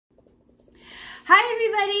Hi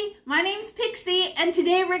everybody, my name's Pixie and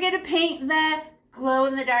today we're going to paint the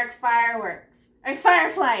glow-in-the-dark fireworks, or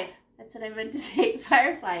fireflies. That's what I meant to say,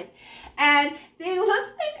 fireflies. And they look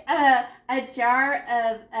like a jar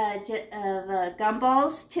of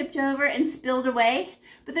gumballs tipped over and spilled away,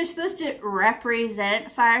 but they're supposed to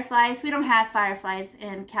represent fireflies. We don't have fireflies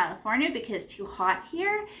in California because it's too hot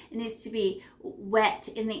here. It needs to be wet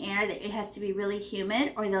in the air. It has to be really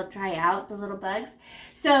humid or they'll dry out, the little bugs.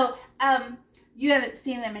 So, you haven't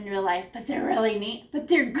seen them in real life, but they're really neat. But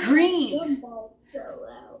they're green.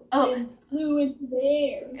 Oh, and flew into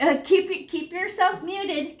the air. Keep yourself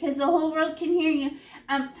muted because the whole world can hear you.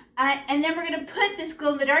 And then we're gonna put this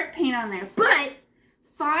glow-in-the-dark paint on there. But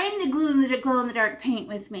find the glow-in-the-dark paint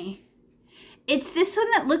with me. It's this one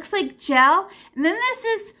that looks like gel, and then there's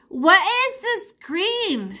this. What is this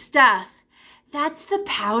green stuff? That's the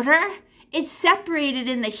powder. It's separated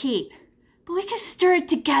in the heat. But we can stir it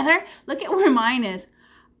together. Look at where mine is.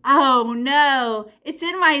 Oh no, it's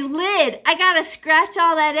in my lid. I gotta scratch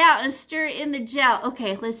all that out and stir it in the gel.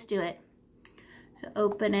 Okay, let's do it. So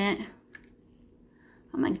open it.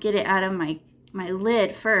 I'm gonna get it out of my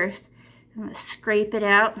lid first. I'm gonna scrape it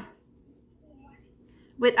out.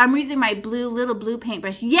 I'm using my little blue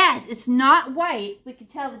paintbrush. Yes, it's not white. We can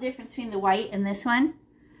tell the difference between the white and this one.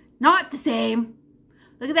 Not the same.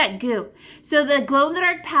 Look at that goo. So the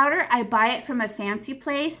glow-in-the-dark powder, I buy it from a fancy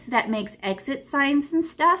place that makes exit signs and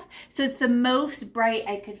stuff. So it's the most bright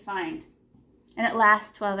I could find. And it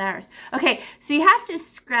lasts 12 hours. Okay, so you have to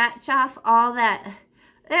scratch off all that.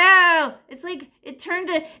 Oh, it's like it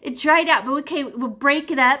dried out. But okay, we'll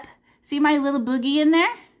break it up. See my little boogie in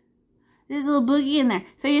there? There's a little boogie in there.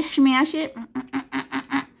 So you smash it.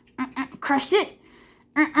 Crush it.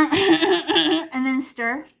 And then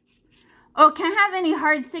stir. Oh, can't have any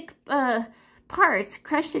hard, thick parts.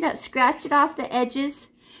 Crush it up, scratch it off the edges.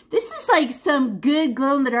 This is like some good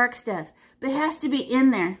glow-in-the-dark stuff, but it has to be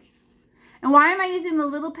in there. And why am I using the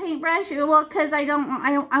little paintbrush? Well, because I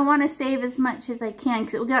want to save as much as I can,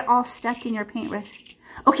 because it will get all stuck in your paintbrush.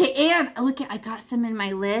 Okay, and look, I got some in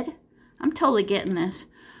my lid. I'm totally getting this.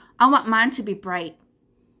 I want mine to be bright.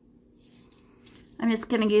 I'm just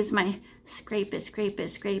gonna use my scrape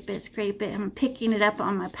it. I'm picking it up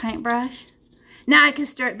on my paintbrush. Now I can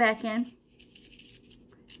stir it back in.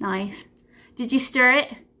 Nice. Did you stir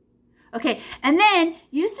it? Okay, and then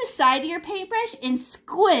use the side of your paintbrush and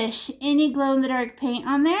squish any glow-in-the-dark paint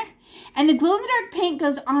on there. And the glow-in-the-dark paint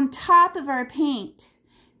goes on top of our paint.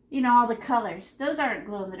 You know, all the colors. Those aren't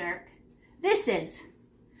glow-in-the-dark. This is.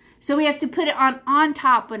 So we have to put it on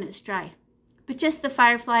top when it's dry. But just the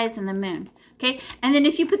fireflies and the moon. Okay, and then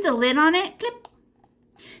if you put the lid on it, clip.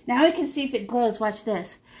 Now we can see if it glows. Watch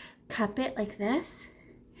this. Cup it like this,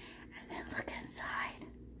 and then look inside.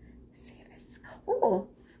 See if it's, oh,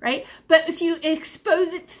 right? But if you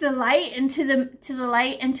expose it to the light and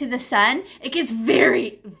to the sun, it gets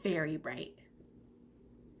very, very bright.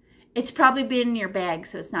 It's probably been in your bag,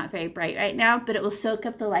 so it's not very bright right now, but it will soak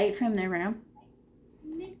up the light from the room.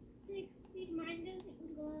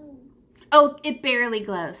 Oh, it barely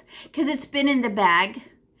glows because it's been in the bag,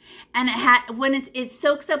 and it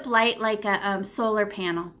soaks up light like a solar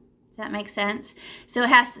panel. Does that make sense? So it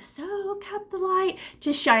has to soak up the light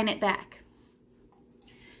to shine it back.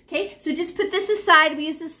 Okay, so just put this aside. We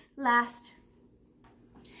use this last,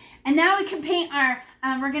 and now we can paint our.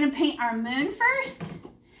 We're gonna paint our moon first.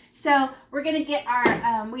 So we're gonna get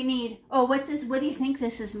our. We need. Oh, what's this? What do you think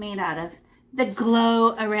this is made out of? The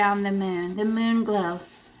glow around the moon glow.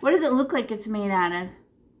 What does it look like it's made out of?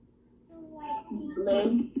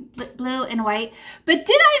 Blue and white. But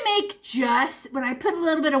did I make just, when I put a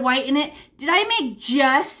little bit of white in it, did I make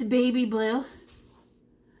just baby blue?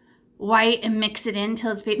 White and mix it in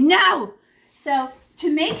until it's baby? No! So to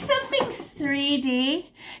make something 3D,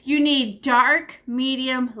 you need dark,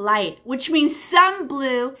 medium, light, which means some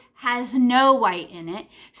blue has no white in it.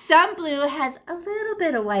 Some blue has a little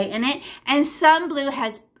bit of white in it, and some blue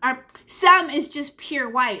has, some is just pure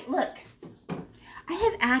white. Look, I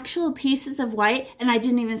have actual pieces of white and I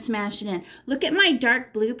didn't even smash it in. Look at my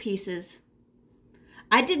dark blue pieces.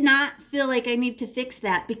 I did not feel like I need to fix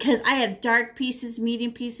that because I have dark pieces,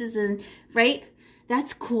 medium pieces, and right?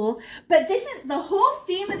 That's cool. But this is, the whole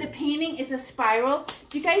theme of the painting is a spiral.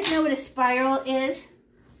 Do you guys know what a spiral is?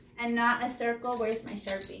 And not a circle? Where's my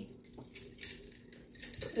Sharpie?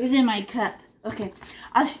 It was in my cup. Okay.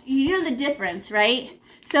 You know the difference, right?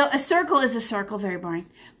 So a circle is a circle, very boring.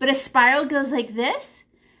 But a spiral goes like this.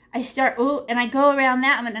 I start, oh, and I go around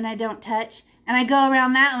that one and I don't touch. and I go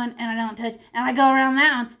around that one, and I don't touch, and I go around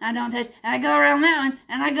that one, and I don't touch, and I go around that one,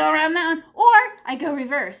 and I go around that one, or I go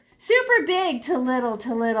reverse. Super big to little,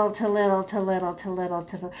 to little, to little, to little, to little,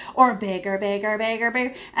 to little, or bigger, bigger, bigger,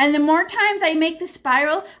 bigger. And the more times I make the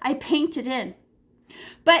spiral, I paint it in.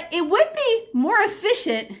 But it would be more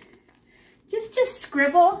efficient. Just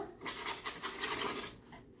scribble.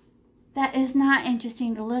 That is not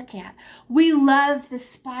interesting to look at. We love the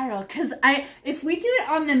spiral because if we do it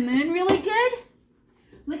on the moon really good,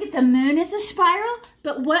 look at the moon is a spiral,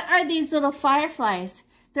 but what are these little fireflies?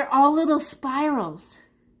 They're all little spirals,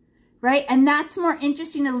 right? And that's more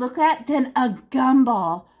interesting to look at than a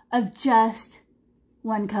gumball of just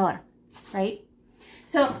one color, right?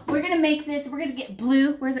 So we're going to make this, we're going to get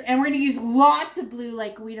blue, and we're going to use lots of blue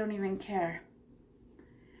like we don't even care.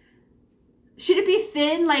 Should it be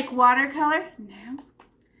thin like watercolor? No.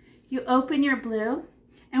 You open your blue,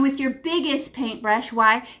 and with your biggest paintbrush,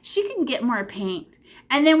 why? She can get more paint.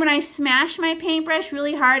 And then when I smash my paintbrush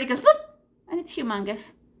really hard, it goes, whoop, and it's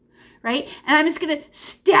humongous, right? And I'm just going to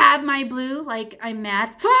stab my blue like I'm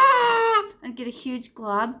mad, and get a huge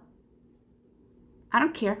glob. I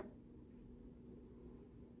don't care.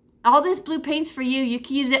 All this blue paint's for you. You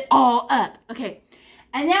can use it all up. Okay.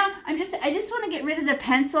 And now I just want to get rid of the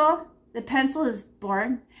pencil. The pencil is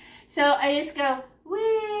boring. So I just go,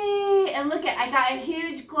 whee, and look at, I got a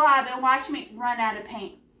huge glob, and watch me run out of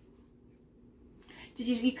paint.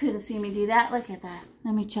 You couldn't see me do that. Look at that.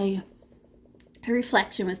 Let me show you. The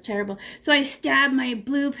reflection was terrible. So I stabbed my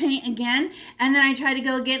blue paint again, and then I try to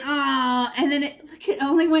go again. Oh, and then it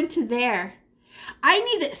only went to there. I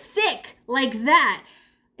need it thick like that.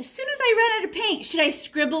 As soon as I run out of paint, should I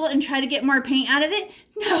scribble and try to get more paint out of it?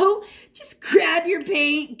 No, just grab your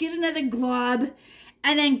paint, get another glob,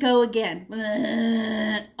 and then go again.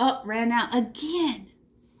 Oh, ran out again.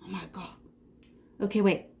 Oh my God. Okay,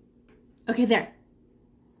 wait. Okay, there.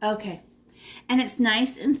 Okay. And it's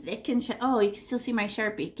nice and thick and oh, you can still see my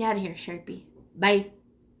Sharpie. Get out of here, Sharpie. Bye.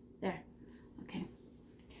 There. Okay.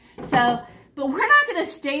 So, but we're not going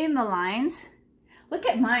to stay in the lines. Look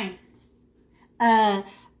at mine.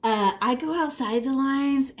 I go outside the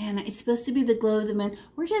lines, and it's supposed to be the glow of the moon.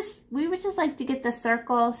 We would just like to get the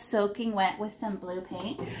circle soaking wet with some blue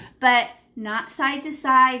paint, but not side to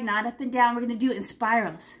side, not up and down. We're going to do it in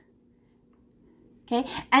spirals. Okay.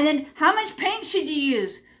 And then how much paint should you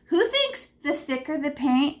use? Who thinks the thicker the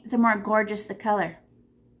paint, the more gorgeous the color?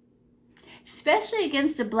 Especially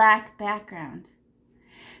against a black background.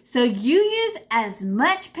 So you use as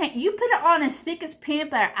much paint. You put it on as thick as peanut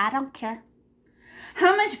butter. I don't care.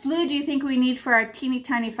 How much blue do you think we need for our teeny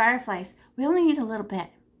tiny fireflies? We only need a little bit.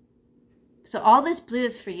 So all this blue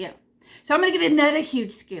is for you. So I'm going to get another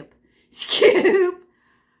huge scoop. Scoop!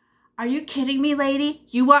 Are you kidding me, lady?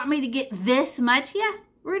 You want me to get this much? Yeah,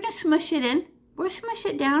 we're going to smush it in. We'll smush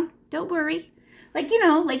it down. Don't worry. Like, you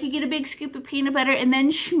know, like you get a big scoop of peanut butter and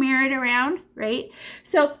then smear it around, right?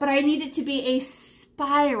 So, but I need it to be a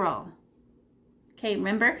spiral. Okay,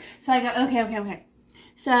 remember? So I go, okay.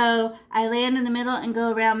 So I land in the middle and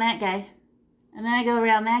go around that guy. And then I go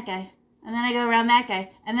around that guy. And then I go around that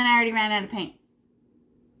guy. And then I already ran out of paint.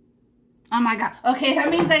 Oh my God. Okay, that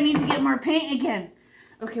means I need to get more paint again.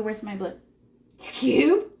 Okay, where's my blue?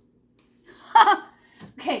 Scoop.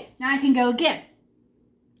 Okay, now I can go again.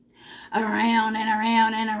 Around and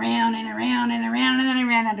around and around and around and around. And then I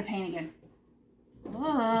ran out of paint again.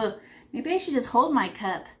 Oh, maybe I should just hold my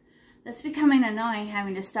cup. That's becoming annoying,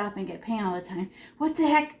 having to stop and get paint all the time. What the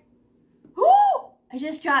heck? Woo! I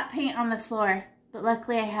just dropped paint on the floor. But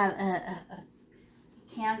luckily I have a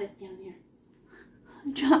canvas down here.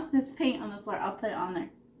 I dropped this paint on the floor. I'll put it on there.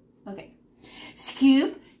 Okay.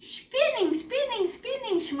 Scoop. Spinning, spinning,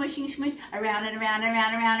 spinning. Smushing, smush. Around and around and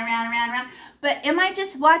around and around and around and around and around. But am I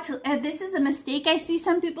just watching? This is a mistake I see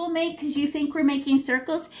some people make because you think we're making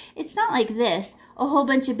circles. It's not like this. A whole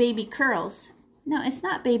bunch of baby curls. No, it's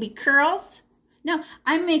not baby curls. No,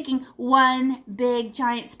 I'm making one big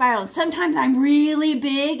giant spiral. Sometimes I'm really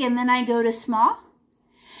big and then I go to small.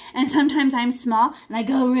 And sometimes I'm small and I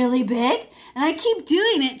go really big. And I keep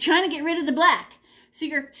doing it, trying to get rid of the black. So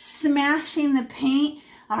you're smashing the paint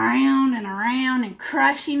around and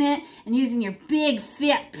crushing it. And using your big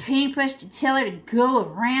fat paintbrush to tell her to go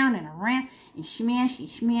around and around. And smashy,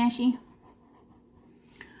 smashy.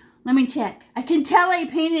 Let me check. I can tell I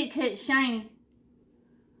painted it because it's shiny.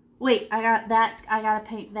 Wait, I got that. I gotta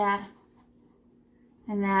paint that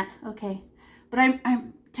and that. Okay, but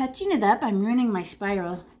I'm touching it up. I'm ruining my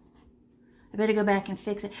spiral. I better go back and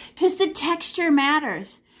fix it because the texture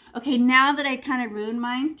matters. Okay, now that I kind of ruined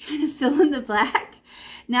mine, trying to fill in the black.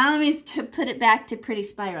 Now let me put it back to pretty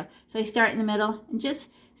spiral. So I start in the middle and just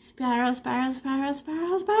spiral, spiral, spiral,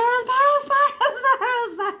 spiral, spiral, spiral,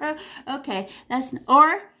 spiral, spiral, spiral. Okay, that's,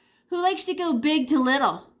 or who likes to go big to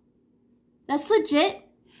little? That's legit.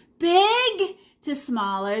 Big to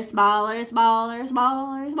smaller, smaller, smaller,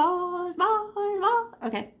 smaller, smaller, smaller, smaller.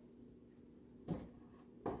 Okay.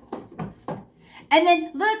 And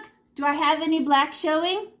then look, do I have any black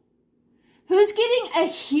showing? Who's getting a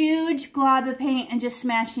huge glob of paint and just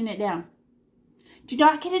smashing it down? Do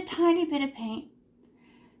not get a tiny bit of paint.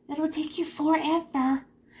 That'll take you forever.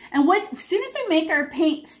 And as soon as we make our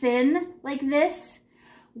paint thin like this,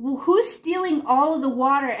 who's stealing all of the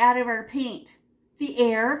water out of our paint? The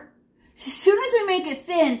air. So as soon as we make it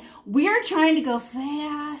thin, we're trying to go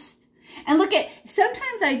fast. And look at,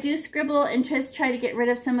 sometimes I do scribble and just try to get rid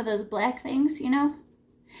of some of those black things, you know.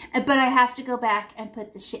 But I have to go back and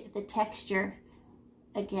put the texture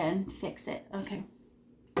again, fix it. Okay.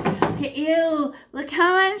 Okay, ew, look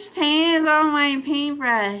how much paint is on my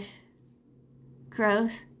paintbrush.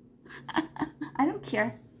 Gross. I don't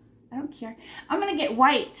care. I don't care. I'm going to get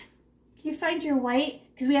white. Can you find your white?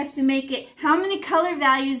 Because we have to make it. How many color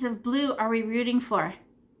values of blue are we rooting for?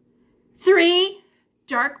 3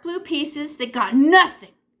 dark blue pieces that got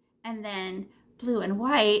nothing. And then blue and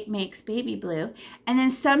white makes baby blue. And then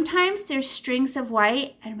sometimes there's strings of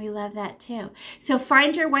white, and we love that too. So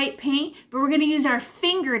find your white paint, but we're going to use our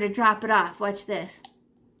finger to drop it off. Watch this.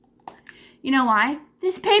 You know why?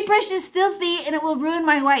 This paintbrush is filthy and it will ruin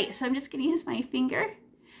my white. So I'm just going to use my finger.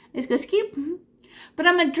 It goes cute. But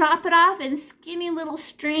I'm going to drop it off in skinny little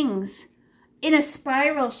strings in a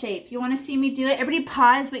spiral shape. You want to see me do it? Everybody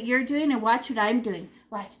pause what you're doing and watch what I'm doing.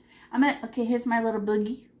 Watch. Okay, here's my little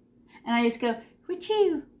boogie. And I just go,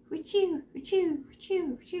 wachoo, wachoo, wachoo,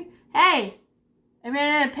 wachoo, wachoo. Hey, I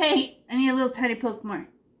ran out of paint. I need a little tiny poke more.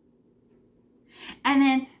 And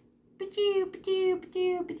then, because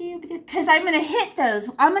I'm going to hit those.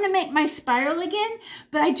 I'm going to make my spiral again,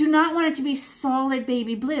 but I do not want it to be solid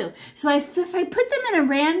baby blue. So if I put them in a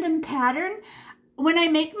random pattern, when I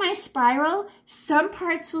make my spiral, some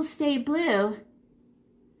parts will stay blue.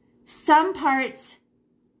 Some parts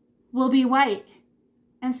will be white.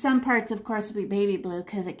 And some parts, of course, will be baby blue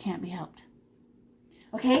because it can't be helped.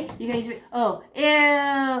 Okay? You guys, oh,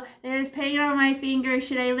 ew, there's paint on my finger.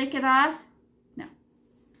 Should I lick it off? No.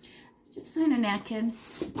 Just find a napkin,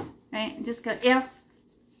 right? And just go, ew.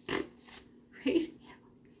 Right?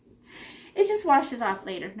 It just washes off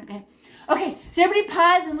later, okay? Okay, so everybody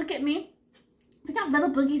pause and look at me. We got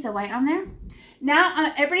little boogies of white on there.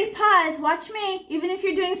 Now, everybody pause, watch me. Even if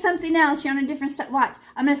you're doing something else, you're on a different stuff. Watch.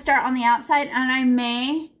 I'm going to start on the outside, and I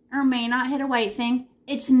may or may not hit a white thing.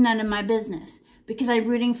 It's none of my business because I'm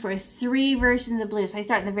rooting for 3 versions of blue. So I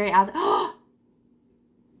start at the very outside. Oh!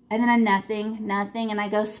 And then a nothing, nothing, and I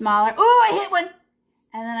go smaller. Oh, I hit one.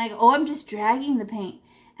 And then I go, oh, I'm just dragging the paint.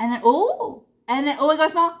 And then, oh, I go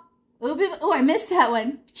small. Oh, I missed that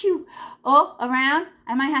one. Oh, around.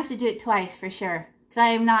 I might have to do it twice for sure because I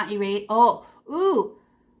am not erased. Oh. Ooh,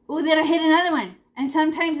 ooh, then I hit another one. And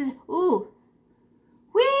sometimes it's, ooh,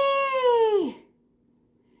 whee.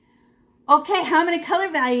 Okay, how many color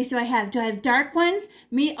values do I have? Do I have dark ones?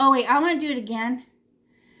 Oh, wait, I want to do it again.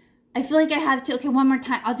 I feel like I have to. Okay, one more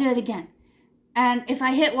time. I'll do it again. And if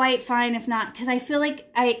I hit white, fine. If not, because I feel like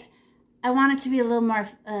I want it to be a little more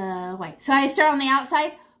white. So I start on the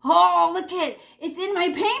outside. Oh, look at it. It's in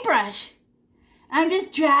my paintbrush. I'm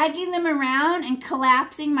just dragging them around and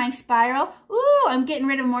collapsing my spiral. Ooh, I'm getting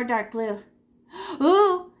rid of more dark blue.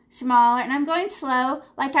 Ooh, smaller. And I'm going slow,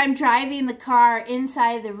 like I'm driving the car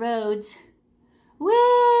inside the roads.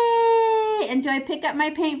 Whee! And do I pick up my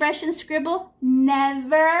paintbrush and scribble?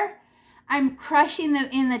 Never. I'm crushing them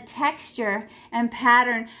in the texture and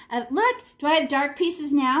pattern. Look, do I have dark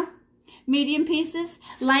pieces now? Medium pieces,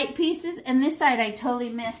 light pieces. And this side I totally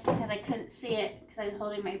missed because I couldn't see it. I was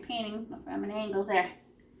holding my painting from an angle there.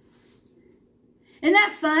 Isn't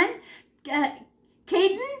that fun?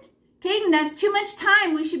 Caden, that's too much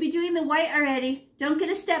time. We should be doing the white already. Don't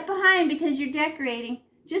get a step behind because you're decorating.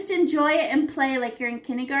 Just enjoy it and play like you're in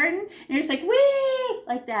kindergarten. And you're just like, whee,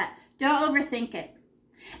 like that. Don't overthink it.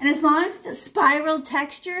 And as long as it's a spiral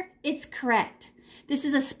texture, it's correct. This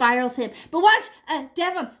is a spiral thing. But watch,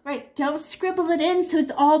 Devon, right, don't scribble it in so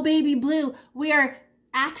it's all baby blue. We are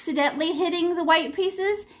accidentally hitting the white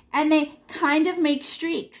pieces and they kind of make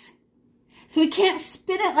streaks. So we can't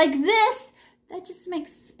spin it like this. That just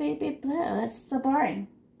makes baby blue. That's so boring.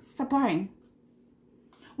 So boring.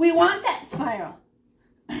 We want that spiral.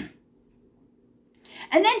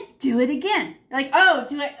 And then do it again. Like, oh,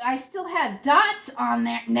 I still have dots on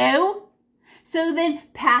there? No. So then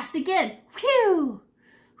pass again. Whew.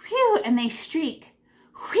 whew, and they streak,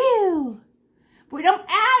 whew. We don't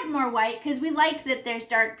add more white because we like that there's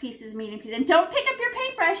dark pieces, medium pieces. And don't pick up your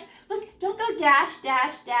paintbrush. Look, don't go dash,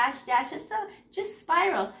 dash, dash, dash. Just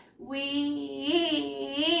spiral. And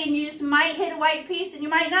you just might hit a white piece and you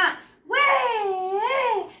might not.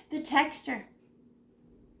 Way, the texture.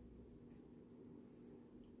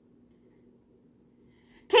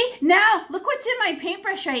 Okay, now look what's in my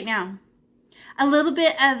paintbrush right now. A little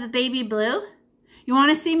bit of baby blue. You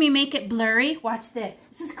want to see me make it blurry? Watch this.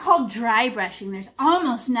 This is called dry brushing. There's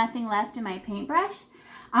almost nothing left in my paintbrush.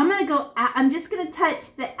 I'm just going to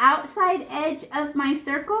touch the outside edge of my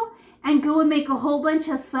circle and go and make a whole bunch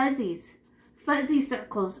of fuzzy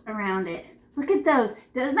circles around it. Look at those.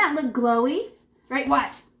 Doesn't that look glowy? Right,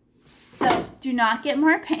 watch. So do not get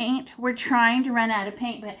more paint. We're trying to run out of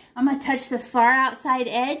paint, but I'm going to touch the far outside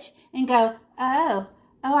edge and go, oh,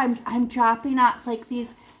 I'm dropping off like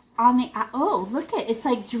these on the, oh, look at, it's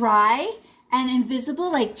like dry and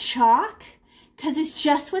invisible like chalk because it's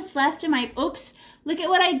just what's left in my, oops, look at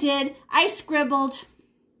what I did. I scribbled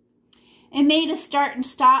and made a start and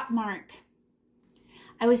stop mark.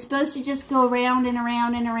 I was supposed to just go around and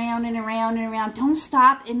around and around and around and around. Don't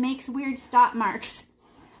stop. It makes weird stop marks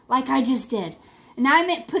like I just did. And now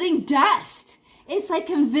I'm putting dust. It's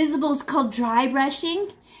like invisible. It's called dry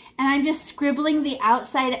brushing. And I'm just scribbling the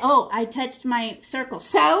outside. Oh, I touched my circle.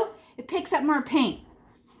 So it picks up more paint.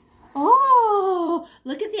 Oh,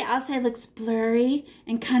 look at the outside. Looks blurry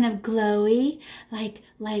and kind of glowy, like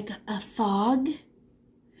a fog.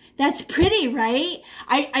 That's pretty, right?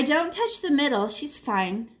 I don't touch the middle. She's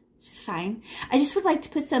fine. She's fine. I just would like to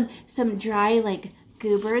put some dry, like,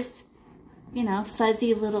 goobers, you know,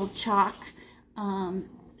 fuzzy little chalk, fog.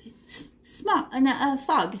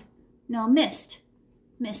 No, mist.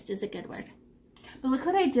 Mist is a good word. But look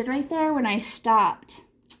what I did right there when I stopped.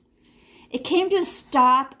 It came to a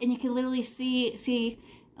stop, and you can literally see,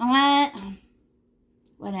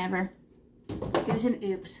 whatever. Here's an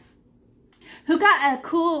oops. Who got a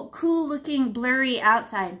cool looking blurry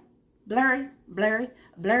outside? Blurry, blurry,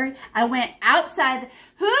 blurry. I went outside.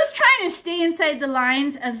 Who's trying to stay inside the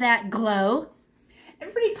lines of that glow?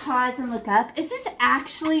 Everybody pause and look up. Is this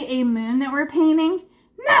actually a moon that we're painting?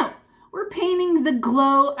 No, we're painting the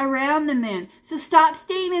glow around the moon. So stop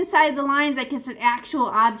staying inside the lines like it's an actual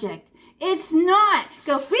object. It's not.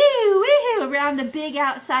 Go wee-hoo around the big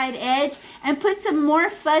outside edge and put some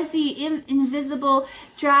more fuzzy, invisible,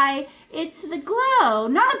 dry. It's the glow,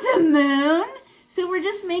 not the moon. So we're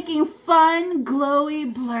just making fun,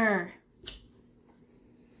 glowy blur.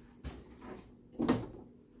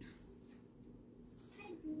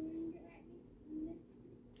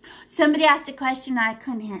 Somebody asked a question and I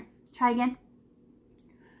couldn't hear it. Try again.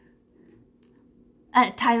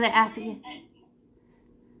 Tyler asked again.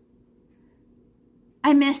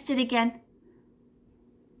 I missed it again.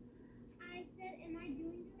 I said, am I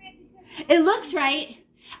doing it right? Because it looks right.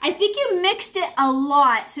 I think you mixed it a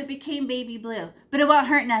lot so it became baby blue. But it won't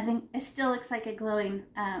hurt nothing. It still looks like a glowing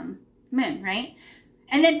moon, right?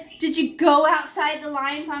 And then, did you go outside the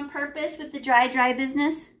lines on purpose with the dry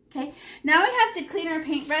business? Okay. Now we have to clean our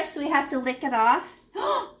paintbrush, so we have to lick it off.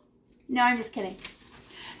 No, I'm just kidding.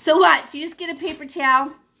 So watch. You just get a paper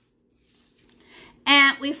towel.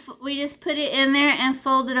 And we just put it in there and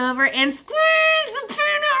fold it over and squeeze the paint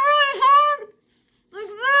out really hard. Like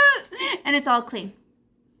that. And it's all clean.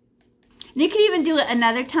 And you can even do it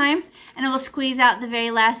another time and it will squeeze out the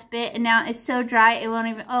very last bit. And now it's so dry it won't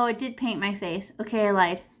even, oh, it did paint my face. Okay, I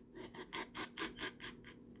lied.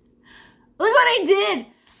 Look what I did.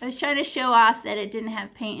 I was trying to show off that it didn't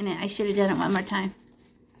have paint in it. I should have done it one more time.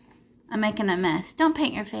 I'm making a mess. Don't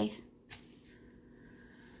paint your face.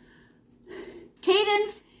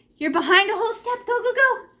 Kaden, you're behind a whole step. Go, go,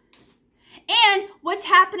 go. And what's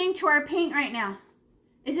happening to our paint right now?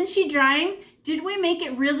 Isn't she drying? Did we make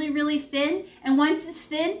it really, really thin? And once it's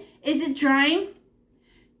thin, is it drying?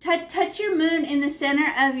 Touch your moon in the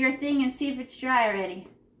center of your thing and see if it's dry already.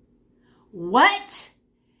 What?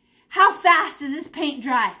 How fast does this paint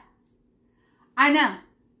dry? I know.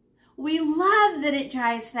 We love that it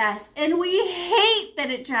dries fast, and we hate that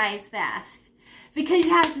it dries fast. Because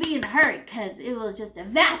you have to be in a hurry, because it will just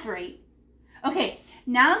evaporate. Okay,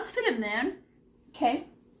 now let's put a moon. Okay,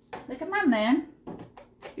 look at my moon.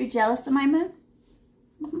 You're jealous of my moon?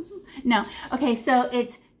 No. Okay, so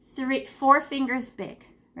it's 4 fingers big,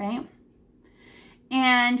 right?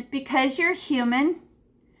 And because you're human,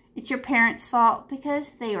 it's your parents' fault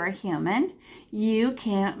because they were human. You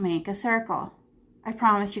can't make a circle. I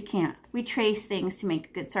promise you can't. We trace things to make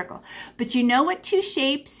a good circle. But you know what 2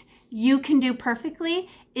 shapes you can do perfectly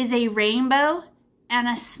is a rainbow and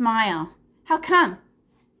a smile. How come?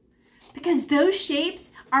 Because those shapes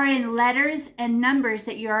are in letters and numbers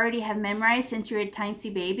that you already have memorized since you're a tiny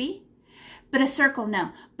baby. But a circle,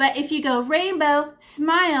 no. But if you go rainbow,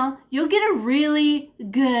 smile, you'll get a really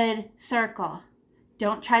good circle.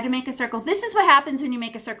 Don't try to make a circle. This is what happens when you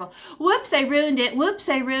make a circle. Whoops, I ruined it. Whoops,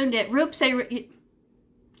 I ruined it. Whoops,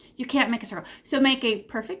 you can't make a circle. So make a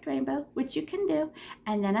perfect rainbow, which you can do,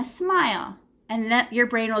 and then a smile. And then your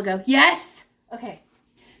brain will go, yes! Okay,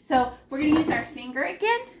 so we're going to use our finger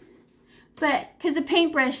again. But because the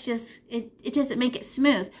paintbrush just, it doesn't make it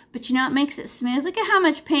smooth. But you know what makes it smooth? Look at how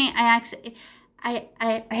much paint I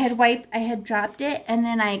had dropped it, and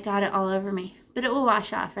then I got it all over me. But it will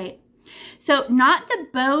wash off, right? So not the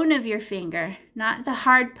bone of your finger, not the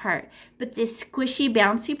hard part, but this squishy,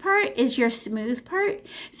 bouncy part is your smooth part.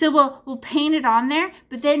 So we'll paint it on there,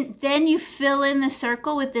 but then you fill in the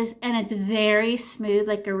circle with this, and it's very smooth,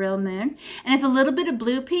 like a real moon. And if a little bit of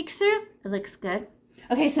blue peeks through, it looks good.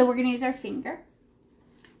 Okay, so we're going to use our finger,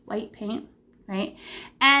 white paint, right?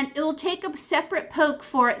 And it will take a separate poke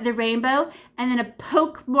for the rainbow and then a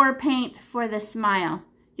poke more paint for the smile.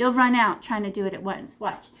 You'll run out trying to do it at once.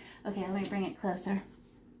 Watch. Okay, let me bring it closer.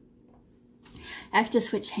 I have to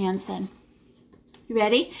switch hands then. You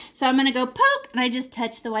ready? So I'm going to go poke, and I just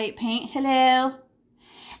touch the white paint. Hello.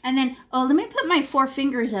 And then, oh, let me put my 4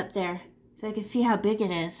 fingers up there so I can see how big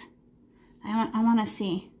it is. I want to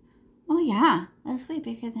see. Oh, yeah, that's way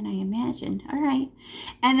bigger than I imagined. All right.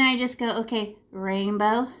 And then I just go, okay,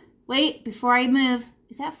 rainbow. Wait, before I move,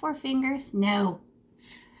 is that 4 fingers? No.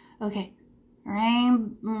 Okay,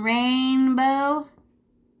 rainbow.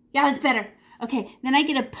 Yeah, it's better. Okay, then I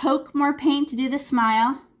get to poke more paint to do the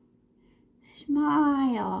smile.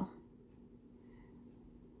 Smile.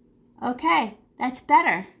 Okay, that's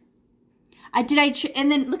better. And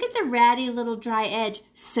then look at the ratty little dry edge.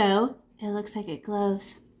 So it looks like it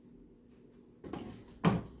glows.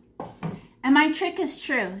 And my trick is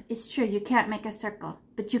true. It's true. You can't make a circle,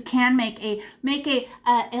 but you can make a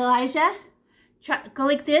Elijah. Go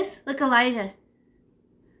like this. Look, Elijah.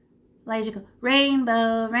 Elijah, go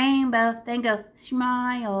rainbow, rainbow. Then go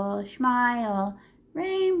smile, smile,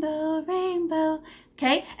 rainbow, rainbow.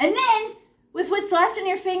 Okay, and then with what's left on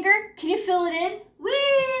your finger, can you fill it in? Woo!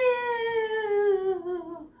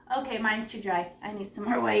 Okay, mine's too dry. I need some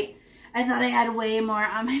more white. I thought I had way more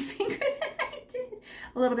on my finger than I did.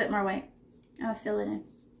 A little bit more white. I'll fill it in.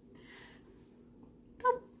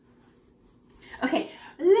 Boop. Okay.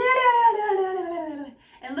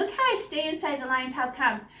 And look how I stay inside the lines. How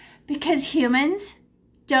come? Because humans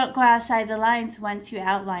don't go outside the lines once you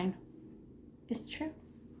outline. It's true.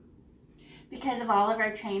 Because of all of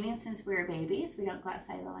our training since we were babies, we don't go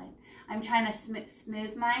outside the line. I'm trying to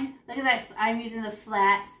smooth mine. Look at that. I'm using the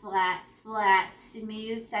flat, flat, flat,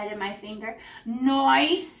 smooth side of my finger.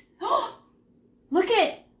 Nice. Look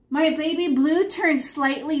at my baby blue turned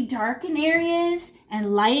slightly dark in areas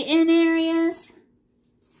and light in areas.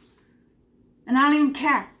 And I don't even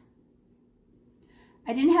care.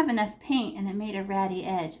 I didn't have enough paint and it made a ratty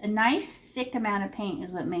edge. A nice thick amount of paint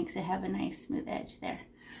is what makes it have a nice smooth edge there.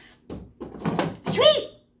 Sweet!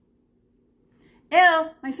 Ew,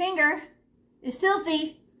 my finger is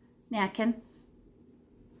filthy. Napkin.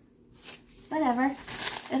 Whatever.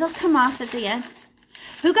 It'll come off at the end.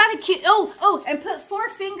 Who got a cute, oh, and put 4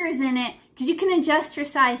 fingers in it because you can adjust your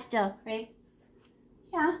size still, right?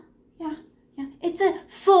 Yeah. It's a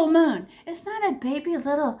full moon. It's not a baby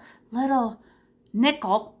little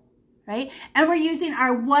nickel, right? And we're using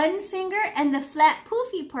our 1 finger and the flat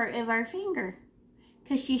poofy part of our finger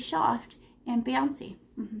because she's soft and bouncy.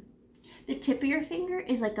 The tip of your finger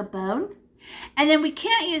is like a bone. And then we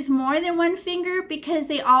can't use more than 1 finger because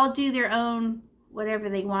they all do their own whatever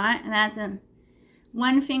they want. And that's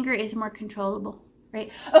 1 finger is more controllable,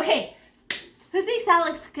 right? Okay, who thinks that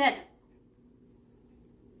looks good?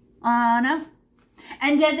 No.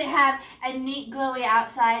 And does it have a neat glowy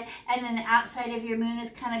outside and then the outside of your moon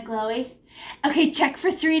is kind of glowy? Okay, check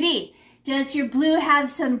for 3D. Does your blue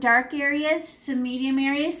have some dark areas, some medium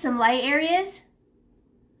areas, some light areas?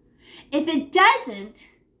 If it doesn't,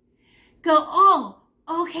 go, oh,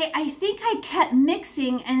 okay, I think I kept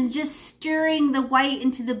mixing and just stirring the white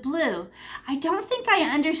into the blue. I don't think I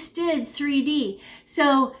understood 3D.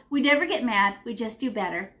 So we never get mad, we just do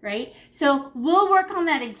better, right? So we'll work on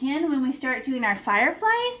that again when we start doing our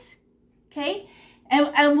fireflies, okay?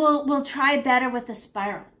 And we'll try better with the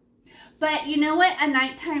spiral. But you know what a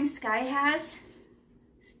nighttime sky has?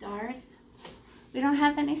 Stars. We don't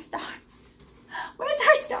have any stars. What is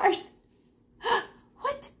our stars?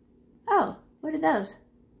 What? Oh, what are those?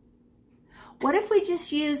 What if we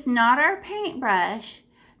just use not our paintbrush,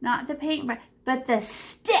 not the paintbrush, but the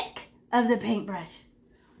stick of the paintbrush?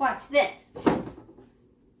 Watch this.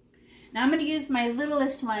 Now I'm going to use my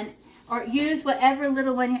littlest one, or use whatever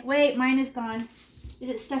little one. Wait, mine is gone. Is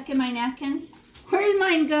it stuck in my napkins? Where did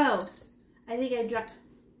mine go? I think I dropped.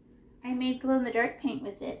 I made glow-in-the-dark paint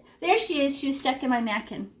with it. There she is. She was stuck in my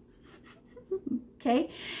napkin. Okay,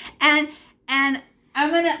 and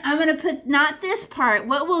I'm gonna put not this part.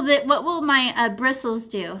 What will my bristles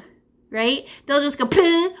do? Right? They'll just go.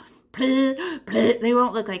 Pleh, pleh, pleh. They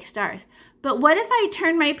won't look like stars. But what if I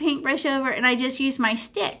turn my paintbrush over and I just use my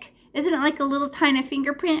stick? Isn't it like a little tiny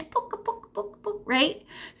fingerprint? Poke, poke, poke, poke, right?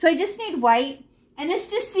 So I just need white, and it's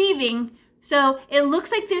deceiving. So it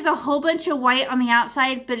looks like there's a whole bunch of white on the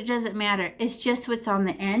outside, but it doesn't matter. It's just what's on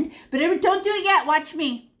the end. But don't do it yet. Watch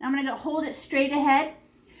me. I'm going to go hold it straight ahead.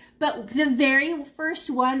 But the very first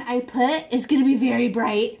one I put is going to be very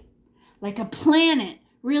bright, like a planet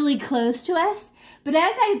really close to us. But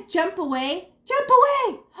as I jump away,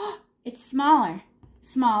 it's smaller,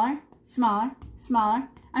 smaller, smaller, smaller.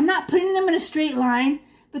 I'm not putting them in a straight line,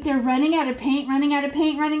 but they're running out of paint, running out of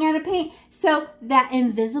paint, running out of paint. So that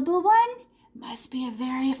invisible one must be a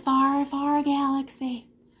very far, far galaxy.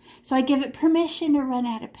 So I give it permission to run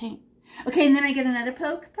out of paint. Okay, and then I get another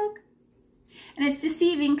poke. And it's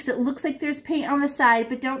deceiving because it looks like there's paint on the side,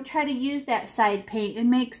 but don't try to use that side paint. It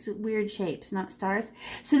makes weird shapes, not stars.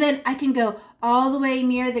 So then I can go all the way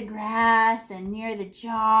near the grass and near the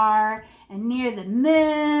jar and near the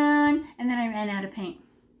moon, and then I ran out of paint.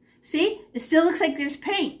 See? It still looks like there's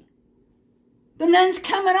paint, but none's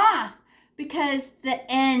coming off because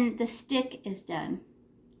the stick is done.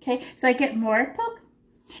 Okay, so I get more poke.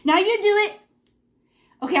 Now you do it.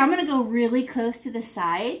 Okay, I'm going to go really close to the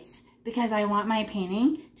sides because I want my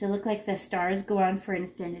painting to look like the stars go on for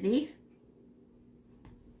infinity.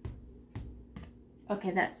 Okay,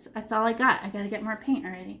 that's all I got. I got to get more paint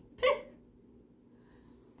already.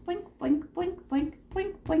 Boink, boink, boink, boink,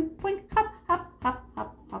 boink, boink, boink, hop, hop, hop,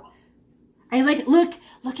 hop, hop. I like it. Look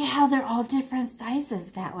at how they're all different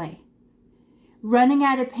sizes that way. Running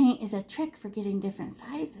out of paint is a trick for getting different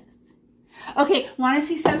sizes. Okay, want to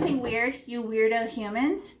see something weird, you weirdo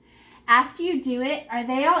humans? After you do it, are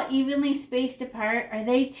they all evenly spaced apart? Are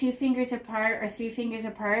they 2 fingers apart or 3 fingers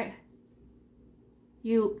apart?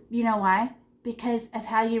 You know why? Because of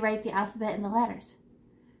how you write the alphabet and the letters,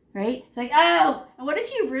 right? It's like, oh, and what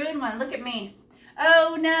if you ruin one? Look at me.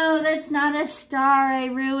 Oh no, that's not a star. I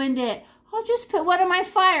ruined it. I'll just put one of my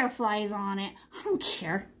fireflies on it. I don't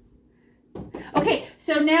care. Okay,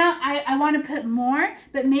 so now I want to put more,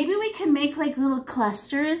 but maybe we can make like little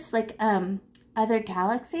clusters, like other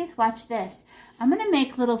galaxies. Watch this. I'm going to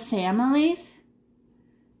make little families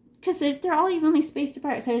because they're all evenly spaced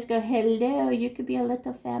apart. So I just go, hello, you could be a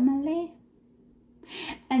little family.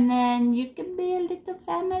 And then you could be a little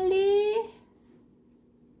family.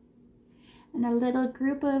 And a little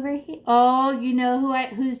group over here. Oh, you know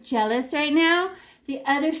who's jealous right now? The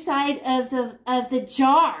other side of the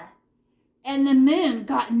jar and the moon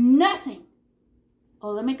got nothing. Oh,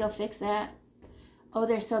 let me go fix that. Oh,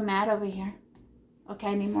 they're so mad over here. Okay,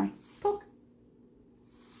 I need more. Poke.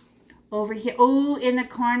 Over here. Oh, in the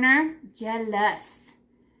corner. Jealous.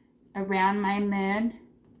 Around my moon.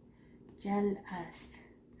 Jealous.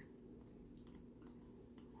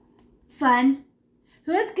 Fun.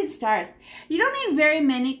 Who has good stars? You don't need very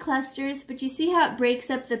many clusters, but you see how it breaks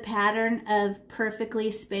up the pattern of perfectly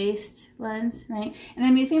spaced ones, right? And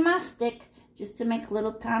I'm using my stick just to make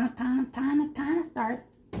little tiny stars.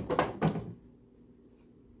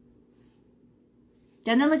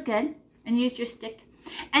 Doesn't it look good? And use your stick.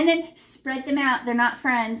 And then spread them out. They're not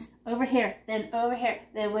friends. Over here, then over here,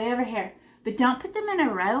 then way over here. But don't put them in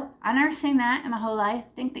a row. I've never seen that in my whole life.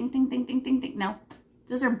 Ding, ding, ding, ding, ding, ding, ding. No,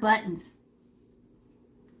 those are buttons.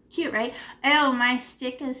 Cute, right? Oh, my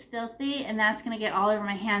stick is filthy, and that's going to get all over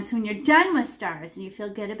my hands. So when you're done with stars and you feel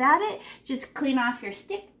good about it, just clean off your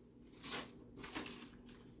stick.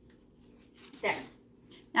 There.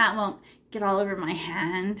 That won't get all over my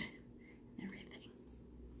hand. Everything.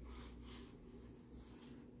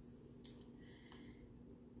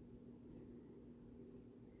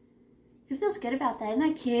 Who feels good about that? Isn't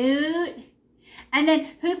that cute? And then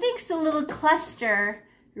who thinks the little cluster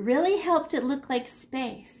really helped it look like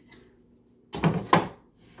space?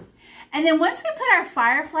 And then once we put our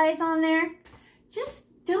fireflies on there, just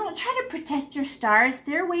don't try to protect your stars.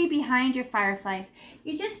 They're way behind your fireflies.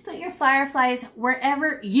 You just put your fireflies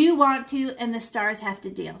wherever you want to, and the stars have to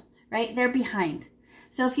deal, right? They're behind.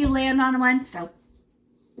 So if you land on one, so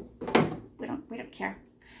we don't care.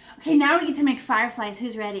 Okay, now we get to make fireflies.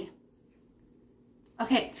 Who's ready?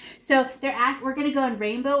 Okay, so we're gonna go in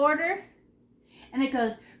rainbow order, and it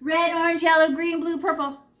goes red, orange, yellow, green, blue,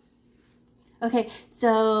 purple. Okay,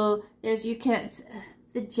 so there's,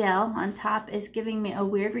 the gel on top is giving me a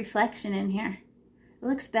weird reflection in here. It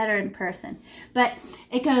looks better in person. But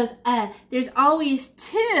it goes, there's always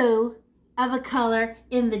 2 of a color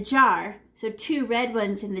in the jar. So 2 red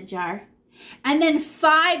ones in the jar. And then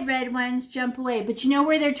 5 red ones jump away. But you know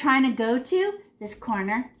where they're trying to go to? This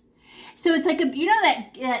corner. So it's like you know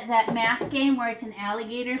that math game where it's an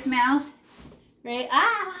alligator's mouth? Right?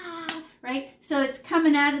 Ah! Right? So it's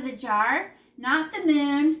coming out of the jar. Not the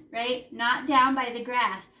moon, right? Not down by the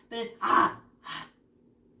grass. But it's ah, ah,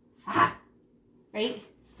 ah. Right?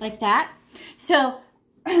 Like that. So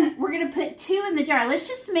we're going to put 2 in the jar. Let's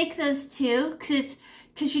just make those 2.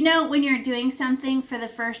 Because you know when you're doing something for the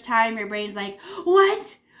first time, your brain's like,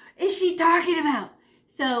 what is she talking about?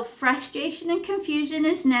 So frustration and confusion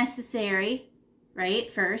is necessary,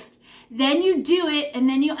 right? First. Then you do it and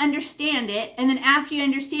then you understand it. And then after you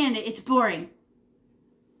understand it, it's boring.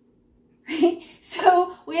 Right?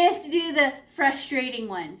 So we have to do the frustrating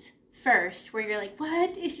ones first, where you're like,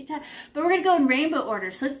 what is she talking? But we're going to go in rainbow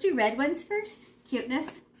order. So let's do red ones first.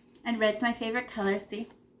 Cuteness. And red's my favorite color, see?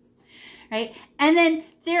 Right? And then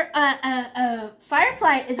a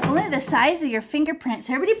firefly is only the size of your fingerprint.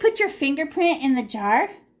 So everybody put your fingerprint in the jar.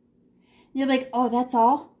 You're like, oh, that's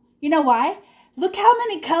all? You know why? Look how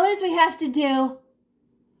many colors we have to do.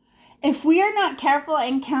 If we are not careful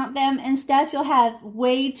and count them and stuff, you'll have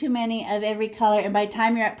way too many of every color. And by the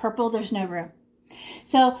time you're at purple, there's no room.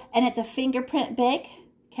 So, and it's a fingerprint big,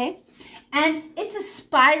 okay? And it's a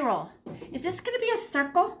spiral. Is this going to be a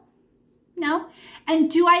circle? No. And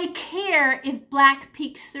do I care if black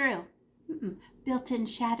peeks through? Built-in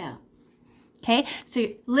shadow. Okay, so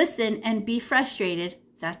listen and be frustrated.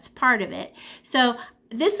 That's part of it. So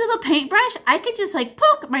this little paintbrush, I could just like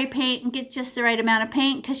poke my paint and get just the right amount of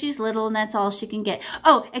paint because she's little and that's all she can get.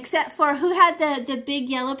 Oh, except for who had the big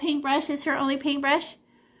yellow paintbrush? Is her only paintbrush?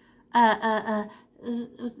 One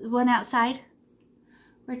outside.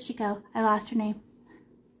 Where'd she go? I lost her name.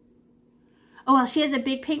 Oh, well, she has a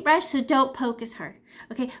big paintbrush, so don't poke as her.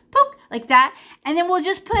 Okay, poke like that. And then we'll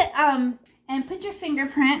just put, and put your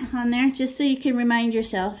fingerprint on there just so you can remind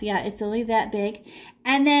yourself. Yeah, it's only that big.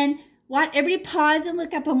 And then everybody pause and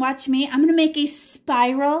look up and watch me. I'm going to make a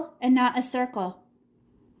spiral and not a circle.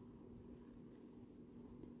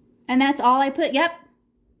 And that's all I put. Yep.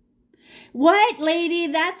 What, lady?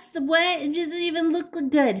 That's the what? It doesn't even look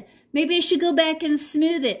good. Maybe I should go back and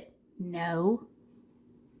smooth it. No.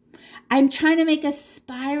 I'm trying to make a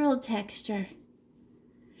spiral texture.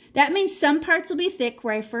 That means some parts will be thick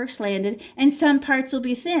where I first landed, and some parts will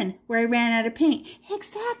be thin where I ran out of paint.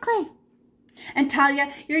 Exactly. And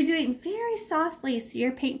Talia, you're doing very softly, so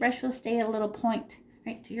your paintbrush will stay at a little point.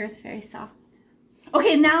 Right, so yours is very soft.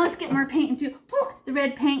 Okay, now let's get more paint and do poke, the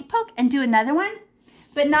red paint, poke, and do another one,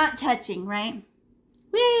 but not touching, right?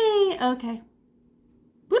 Whee! Okay.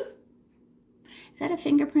 Whoop. Is that a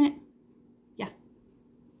fingerprint? Yeah.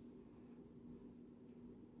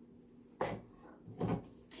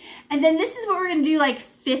 And then this is what we're going to do like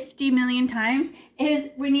 50 million times, is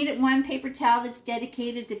we need one paper towel that's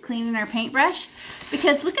dedicated to cleaning our paintbrush.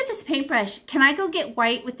 Because look at this paintbrush. Can I go get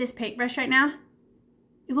white with this paintbrush right now?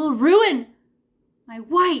 It will ruin my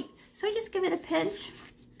white. So I just give it a pinch.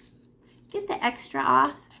 Get the extra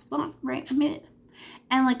off. Well, right a minute.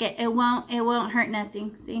 And look, it won't hurt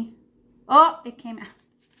nothing. See? Oh, it came out.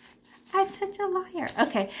 I'm such a liar.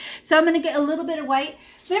 Okay, so I'm going to get a little bit of white.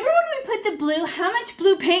 Remember when we put the blue, how much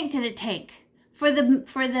blue paint did it take for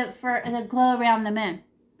the glow around the moon?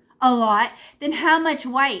 A lot. Then how much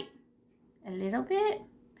white? A little bit.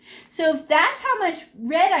 So if that's how much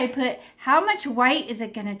red I put, how much white is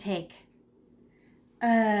it going to take?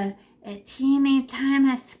 A teeny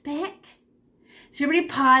tiny speck. So everybody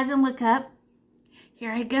pause and look up.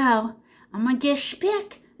 Here I go. I'm going to get a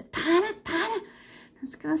speck. A tiny. I'm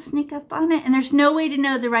just going to sneak up on it. And there's no way to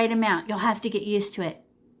know the right amount. You'll have to get used to it.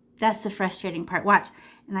 That's the frustrating part. Watch.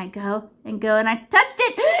 And I go and I touched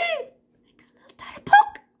it. I got a little tiny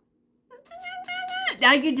poke.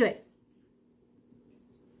 Now you can do it.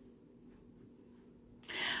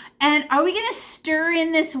 And are we going to stir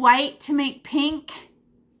in this white to make pink?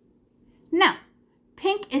 No.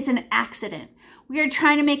 Pink is an accident. We are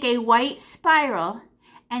trying to make a white spiral.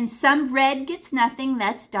 And some red gets nothing,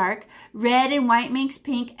 that's dark. Red and white makes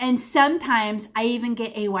pink. And sometimes I even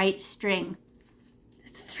get a white string.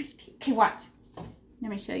 That's 3D. Okay, watch. Let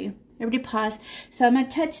me show you. Everybody pause. So I'm going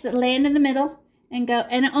to touch the land in the middle and go.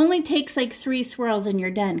 And it only takes like 3 swirls and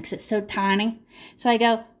you're done because it's so tiny. So I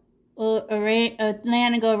go land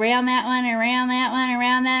and go around that one, around that one,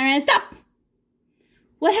 around that one. Stop!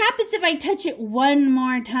 What happens if I touch it one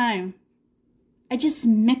more time? I just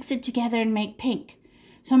mix it together and make pink.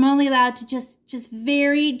 So I'm only allowed to just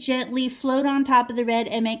very gently float on top of the red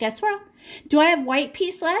and make a swirl. Do I have white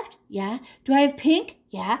piece left? Yeah. Do I have pink?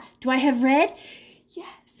 Yeah. Do I have red? Yes.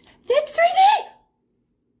 That's 3D!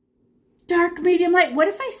 Dark, medium, light. What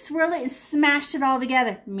if I swirl it and smash it all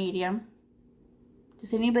together? Medium.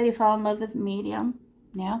 Does anybody fall in love with medium?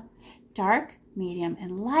 No? Dark, medium,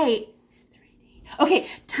 and light is 3D. Okay,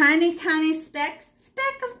 tiny, tiny speck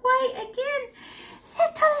of white again.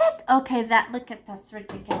 Okay, that's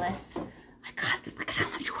ridiculous. My God, look at how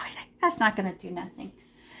much white. That's not going to do nothing.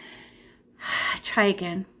 Try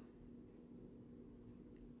again.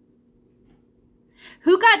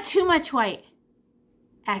 Who got too much white?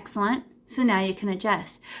 Excellent. So now you can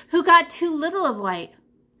adjust. Who got too little of white?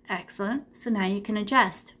 Excellent. So now you can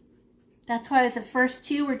adjust. That's why the first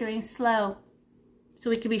two we're doing slow. So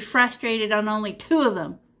we can be frustrated on only 2 of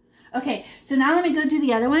them. Okay, so now let me go do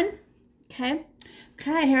the other one. Okay.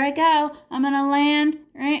 Okay, here I go. I'm going to land,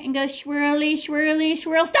 right, and go swirly, swirly,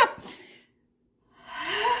 swirl. Stop!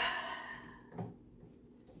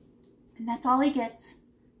 And that's all he gets.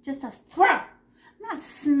 Just a swirl. I'm not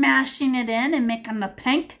smashing it in and making the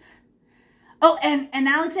pink. Oh, and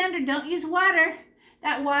Alexander, don't use water.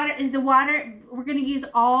 That water is the water. We're going to use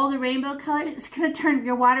all the rainbow colors. It's going to turn,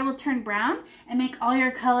 your water will turn brown and make all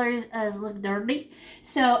your colors look dirty.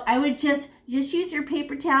 So I would just use your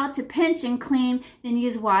paper towel to pinch and clean, then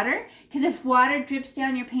use water. Because if water drips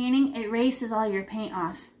down your painting, it erases all your paint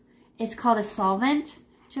off. It's called a solvent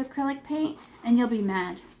to acrylic paint, and you'll be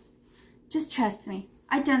mad. Just trust me.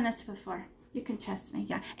 I've done this before. You can trust me,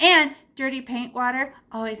 yeah. And dirty paint water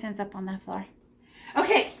always ends up on the floor.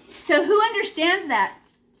 Okay, so who understands that?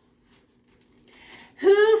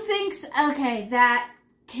 Who thinks, okay, that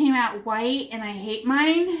came out white and I hate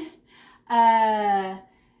mine?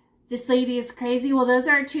 This lady is crazy. Well, those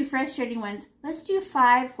are our 2 frustrating ones. Let's do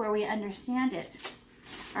 5 where we understand it.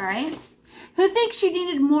 All right? Who thinks you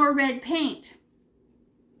needed more red paint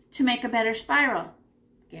to make a better spiral?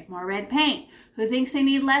 Get more red paint. Who thinks they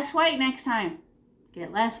need less white next time?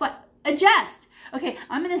 Get less white. Adjust. Okay,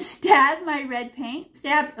 I'm going to stab my red paint.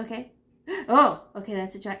 Stab, okay. Oh, okay,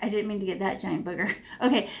 that's a giant, I didn't mean to get that giant booger.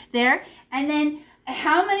 Okay, there. And then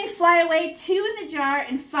how many fly away? 2 in the jar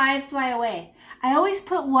and 5 fly away. I always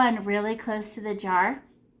put 1 really close to the jar,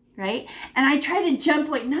 right? And I try to jump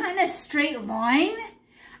away, not in a straight line.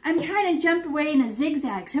 I'm trying to jump away in a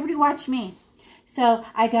zigzag. Somebody watch me. So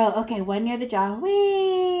I go, okay, 1 near the jar.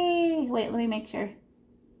 Wait, let me make sure.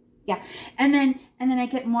 Yeah, and then I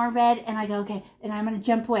get more red, and I go, okay, and I'm gonna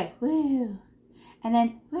jump away, woo, and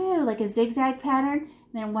then woo, like a zigzag pattern.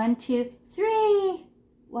 And then 1, 2, 3,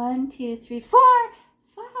 1, 2, 3, 4,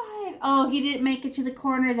 5. Oh, he didn't make it to the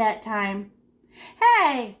corner that time.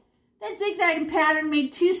 Hey, that zigzag pattern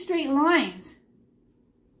made 2 straight lines.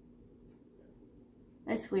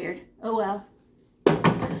 That's weird. Oh well.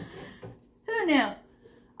 Who knew?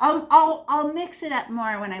 I'll mix it up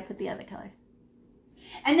more when I put the other color.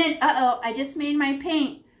 And then, I just made my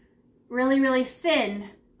paint really, really thin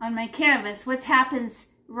on my canvas. What happens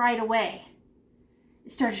right away?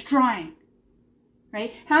 It starts drying,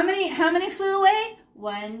 right? How many flew away?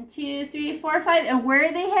 1, 2, 3, 4, 5. And where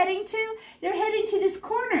are they heading to? They're heading to this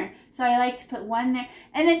corner. So I like to put 1 there.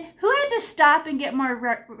 And then who had to stop and get more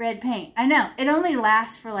red paint? I know, it only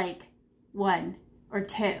lasts for like 1 or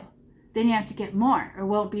 2. Then you have to get more or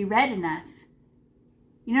won't be red enough.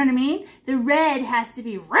 You know what I mean? The red has to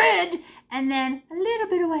be red and then a little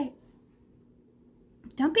bit of white.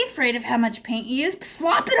 Don't be afraid of how much paint you use.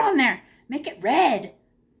 Slop it on there. Make it red,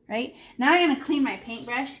 right? Now I'm going to clean my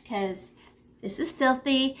paintbrush because this is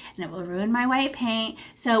filthy and it will ruin my white paint.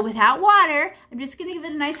 So without water, I'm just going to give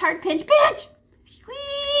it a nice hard pinch. Pinch!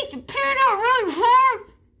 Squeeze! Pinch it really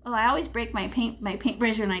hard. Oh, I always break my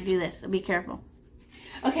paintbrush when I do this, so be careful.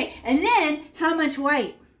 Okay, and then how much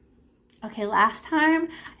white? Okay, last time,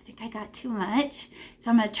 I think I got too much.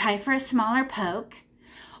 So I'm going to try for a smaller poke.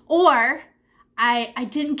 Or I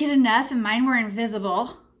didn't get enough and mine were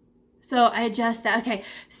invisible. So I adjust that. Okay,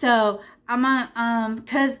 so I'm on,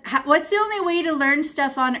 because what's the only way to learn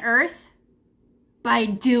stuff on earth? By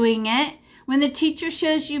doing it. When the teacher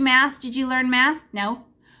shows you math, did you learn math? No.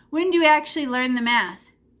 When do you actually learn the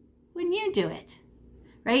math? When you do it.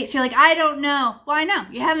 Right? So you're like, I don't know. Well, I know.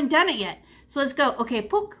 You haven't done it yet. So let's go. Okay,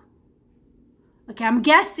 poke. Okay, I'm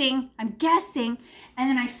guessing. And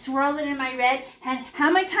then I swirl it in my red. And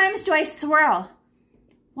how many times do I swirl?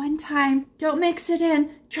 1 time. Don't mix it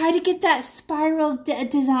in. Try to get that spiral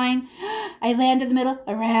design. I land in the middle.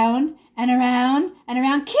 Around and around and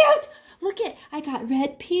around. Cute! Look at, I got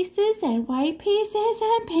red pieces and white pieces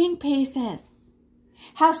and pink pieces.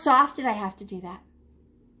 How soft did I have to do that?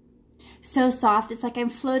 So soft, it's like I'm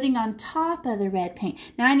floating on top of the red paint.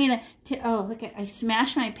 Now I need oh, look at, I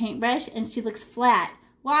smashed my paintbrush and she looks flat.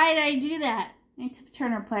 Why did I do that? I need to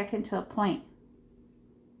turn her back into a point.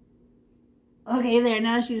 Okay, there,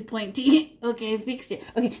 now she's pointy. Okay, I fixed it.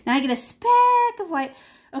 Okay, now I get a speck of white.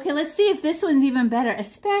 Okay, let's see if this one's even better. A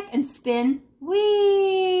speck and spin.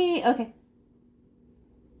 Whee! Okay.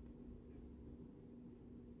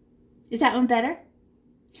 Is that one better?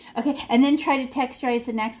 Okay, and then try to texturize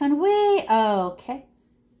the next one. Whee! Okay.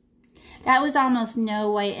 That was almost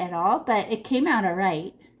no white at all, but it came out all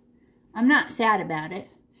right. I'm not sad about it.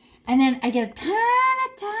 And then I get a tiny,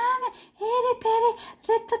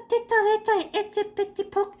 itty bitty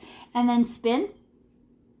poke. And then spin.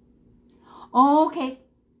 Okay.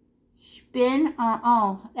 Spin.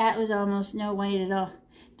 Oh, that was almost no white at all.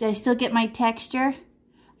 Did I still get my texture?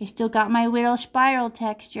 I still got my little spiral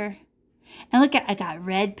texture. And look at, I got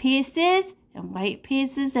red pieces and white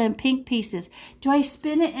pieces and pink pieces. Do I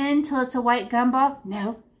spin it in till it's a white gumball?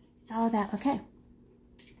 No. It's all about, okay.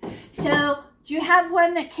 So, do you have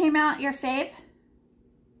one that came out your fave?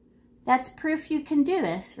 That's proof you can do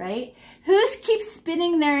this, right? Who keeps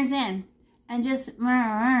spinning theirs in? And just,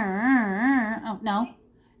 oh, no.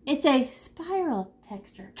 It's a spiral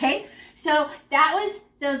texture, okay? So, that was,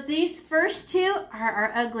 these first two are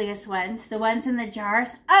our ugliest ones. The ones in the jars.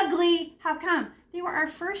 Ugly! How come? They were our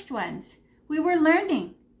first ones. We were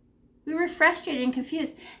learning. We were frustrated and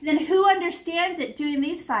confused. And then who understands it doing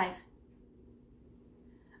these 5?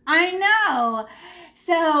 I know.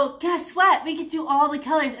 So guess what? We could do all the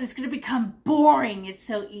colors and it's going to become boring. It's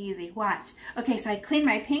so easy. Watch. Okay, so I clean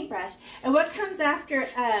my paintbrush. And what comes after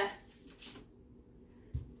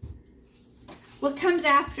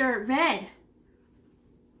red?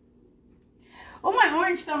 Oh, my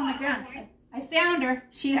orange fell on the ground. I found her.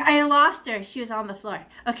 I lost her. She was on the floor.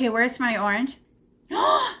 Okay, where's my orange?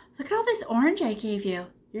 Oh, look at all this orange I gave you.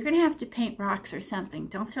 You're going to have to paint rocks or something.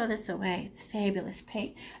 Don't throw this away. It's fabulous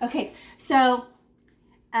paint. Okay, so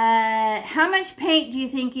how much paint do you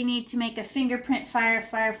think you need to make a fingerprint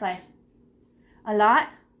firefly? A lot?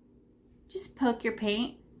 Just poke your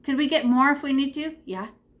paint. Could we get more if we need to? Yeah.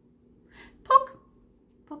 Poke.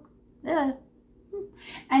 Poke.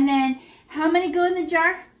 And then how many go in the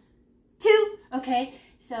jar? 2. Okay,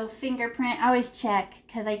 so fingerprint. I always check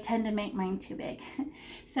because I tend to make mine too big.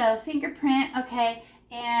 So fingerprint, okay.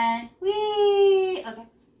 And okay.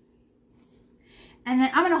 And then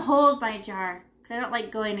I'm going to hold my jar because I don't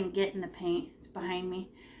like going and getting the paint. It's behind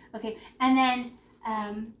me. Okay, and then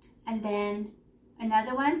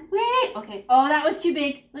another one. Okay. Oh, that was too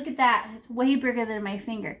big. Look at that. It's way bigger than my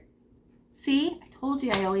finger. See? I told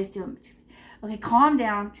you I always do them. Okay, calm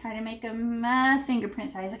down. Try to make them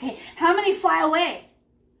fingerprint size. Okay, how many fly away?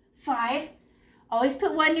 5. Always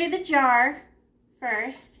put one near the jar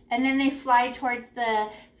first, and then they fly towards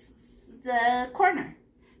the corner.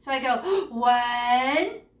 So I go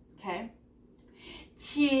 1, okay,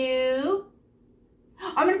 2.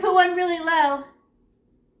 I'm gonna put one really low.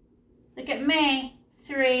 Look at me.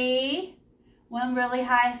 3. One really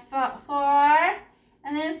high. 4,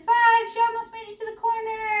 and then 5. She almost made it to the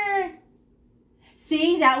corner.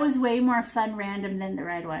 See, that was way more fun random than the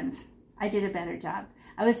red ones. I did a better job.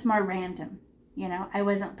 I was more random, you know. I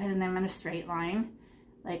wasn't putting them in a straight line.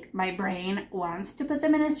 Like my brain wants to put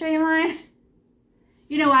them in a straight line.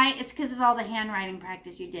 You know why? It's because of all the handwriting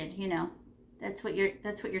practice you did, you know. That's what you're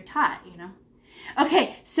taught, you know.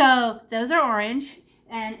 Okay, so those are orange.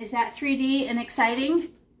 And is that 3D and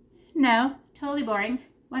exciting? No, totally boring.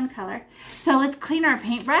 One color. So let's clean our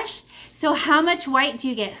paintbrush. So how much white do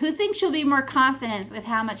you get? Who thinks you'll be more confident with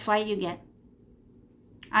how much white you get?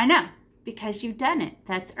 I know, because you've done it.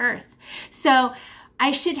 That's Earth. So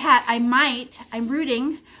I'm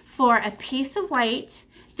rooting for a piece of white.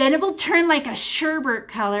 Then it will turn like a sherbet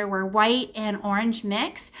color where white and orange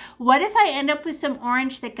mix. What if I end up with some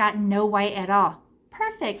orange that got no white at all?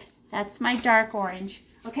 Perfect. That's my dark orange.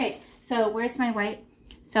 Okay, so where's my white?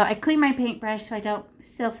 So I clean my paintbrush so I don't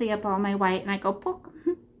filthy up all my white, and I go poke a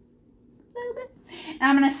little bit. And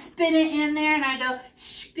I'm going to spin it in there, and I go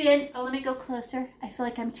spin. Oh, let me go closer. I feel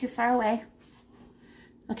like I'm too far away.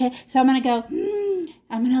 Okay, so I'm going to go,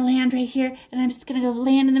 I'm going to land right here, and I'm just going to go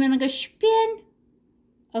land in the middle and go spin.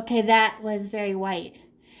 Okay, that was very white.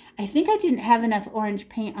 I think I didn't have enough orange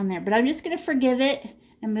paint on there, but I'm just going to forgive it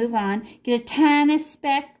and move on. Get a tiny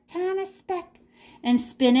speck, and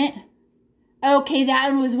spin it. Okay, that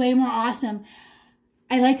one was way more awesome.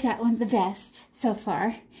 I like that one the best so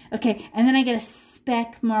far. Okay, and then I get a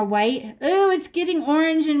speck more white. Oh, it's getting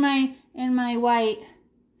orange in my white.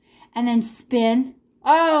 And then spin.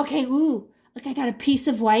 Oh, okay, ooh. Look, I got a piece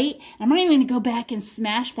of white. I'm not even going to go back and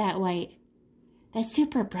smash that white. That's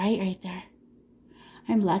super bright right there.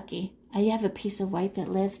 I'm lucky. I have a piece of white that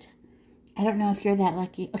lived. I don't know if you're that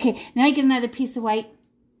lucky. Okay, now I get another piece of white.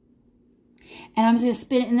 And I'm just going to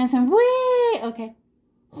spin it in this one. Whee! Okay.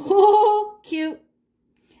 Oh, cute.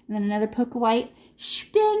 And then another poke of white.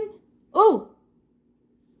 Spin. Oh.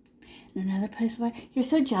 And another piece of white. You're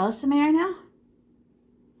so jealous of me right now?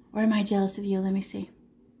 Or am I jealous of you? Let me see.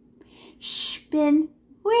 Spin.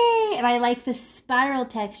 Whee! And I like the spiral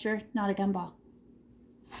texture, not a gumball.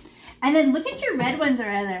 And then look at your red ones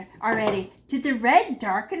already. Did the red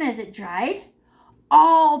darken as it dried?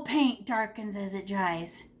 All paint darkens as it dries.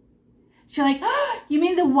 So you're like, oh, you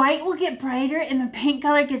mean the white will get brighter and the paint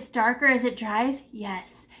color gets darker as it dries?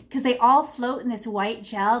 Yes, because they all float in this white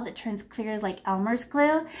gel that turns clear like Elmer's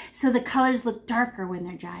glue. So the colors look darker when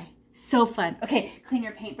they're dry. So fun. Okay, clean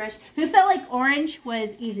your paintbrush. Who felt like orange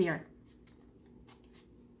was easier?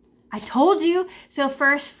 I told you. So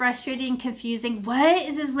first, frustrating, confusing. What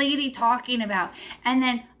is this lady talking about? And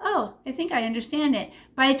then, oh, I think I understand it.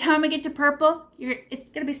 By the time I get to purple, it's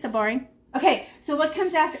going to be so boring. Okay, so what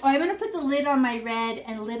comes after? Oh, I'm going to put the lid on my red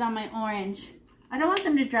and a lid on my orange. I don't want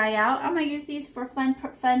them to dry out. I'm going to use these for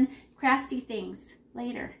fun, crafty things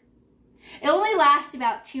later. It only lasts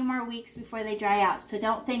about 2 more weeks before they dry out. So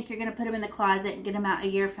don't think you're going to put them in the closet and get them out a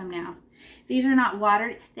year from now. These are not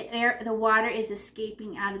watered. The water is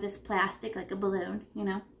escaping out of this plastic like a balloon, you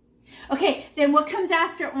know. Okay, then what comes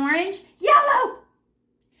after orange? Yellow!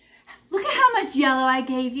 Look at how much yellow I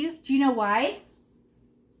gave you. Do you know why?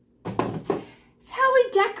 It's how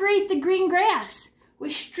we decorate the green grass,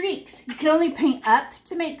 with streaks. You can only paint up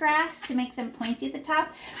to make grass, to make them pointy at the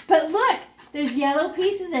top. But look, there's yellow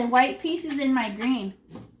pieces and white pieces in my green.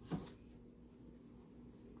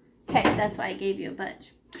 Okay, that's why I gave you a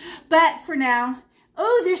bunch. But for now,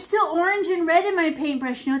 oh, there's still orange and red in my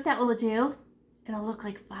paintbrush. You know what that will do? It'll look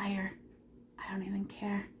like fire. I don't even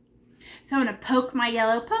care. So I'm going to poke my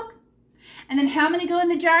yellow poke. And then how many go in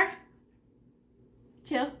the jar?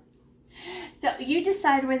 2. So you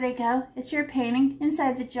decide where they go. It's your painting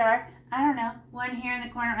inside the jar. I don't know. 1 here in the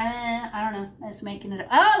corner. I don't know. I was making it up.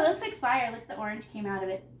 Oh, it looks like fire. Look, the orange came out of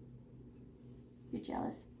it. You're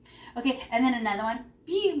jealous. Okay, and then another one.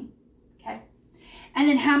 Beam. Okay. And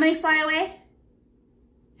then how many fly away?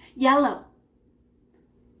 Yellow.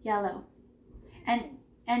 Yellow.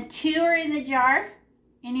 And 2 are in the jar.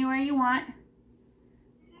 Anywhere you want.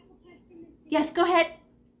 Yes, go ahead.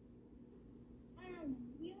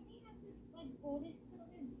 We only have this like goldish color,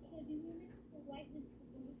 so do you mix the white with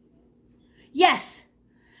the goldish color? Yes.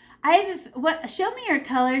 I have show me your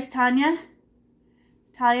colors, Tanya.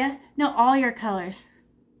 Talia? No, all your colors.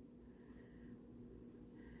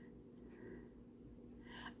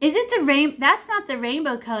 Is it the rain? That's not the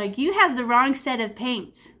rainbow color. You have the wrong set of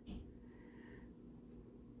paints.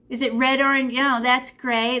 Is it red, orange? No, that's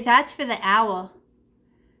gray. That's for the owl.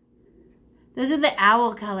 Those are the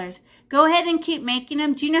owl colors. Go ahead and keep making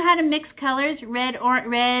them. Do you know how to mix colors? Red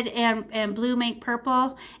and blue make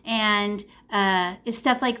purple and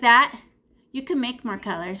stuff like that. You can make more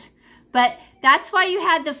colors. But that's why you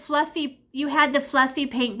had the fluffy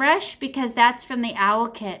paintbrush, because that's from the owl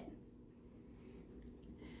kit.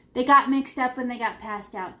 They got mixed up when they got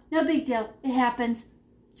passed out. No big deal. It happens.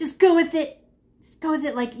 Just go with it. Just go with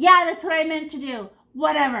it like, yeah, that's what I meant to do.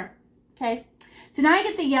 Whatever. Okay? So now I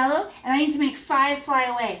get the yellow, and I need to make 5 fly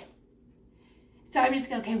away. So I'm just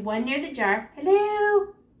going, okay, 1 near the jar.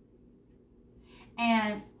 Hello.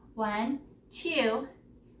 And 1, 2.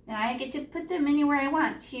 Then I get to put them anywhere I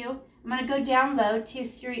want. 2. I'm going to go down low. 2,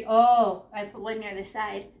 3. Oh, I put 1 near the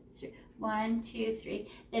side. 1, 2,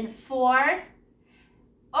 3. Then 4.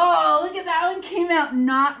 Oh, look at that one, came out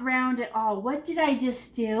not round at all. What did I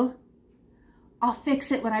just do? I'll fix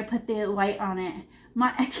it when I put the white on it.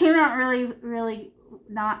 It came out really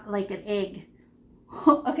not like an egg.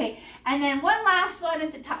 Okay, and then one last one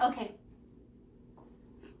at the top. Okay.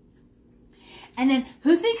 And then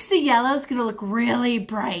who thinks the yellow is going to look really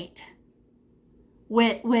bright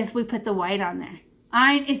with we put the white on there?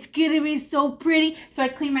 It's going to be so pretty. So I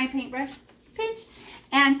clean my paintbrush, pinch.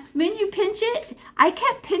 And when you pinch it, I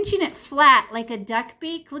kept pinching it flat like a duck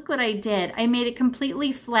beak. Look what I did. I made it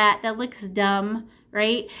completely flat. That looks dumb,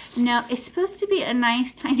 right? No, it's supposed to be a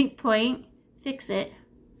nice tiny point. Fix it.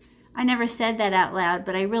 I never said that out loud,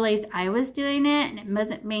 but I realized I was doing it and it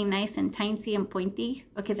wasn't being nice and tiny and pointy.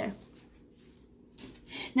 Okay, there.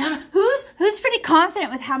 Now, who's pretty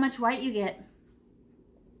confident with how much white you get?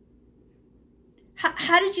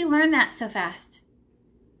 How did you learn that so fast?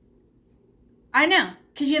 I know.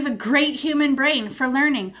 Because you have a great human brain for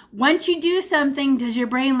learning. Once you do something, does your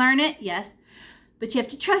brain learn it? Yes. But you have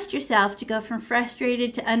to trust yourself to go from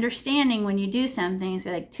frustrated to understanding when you do something.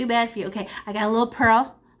 So like, too bad for you. Okay, I got a little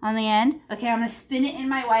pearl on the end. Okay, I'm going to spin it in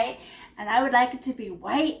my white. And I would like it to be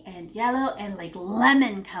white and yellow and like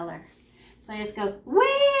lemon color. So I just go,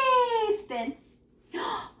 whee, spin.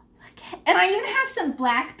 And I even have some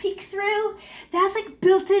black peek through. That's like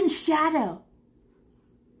built-in shadow.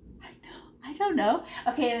 I don't know.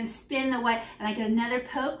 Okay, and then spin the white. And I get another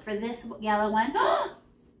poke for this yellow one.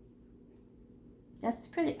 That's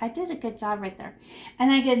pretty. I did a good job right there.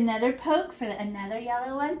 And I get another poke for another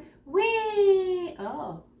yellow one. Whee!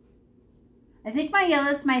 Oh. I think my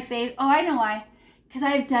yellow is my favorite. Oh, I know why. Because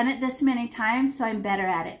I've done it this many times, so I'm better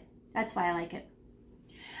at it. That's why I like it.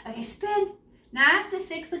 Okay, spin. Now I have to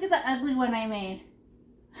fix, look at the ugly one I made.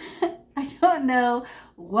 I don't know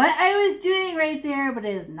what I was doing right there, but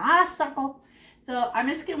it is not a circle. So I'm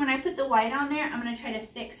just going to, when I put the white on there, I'm going to try to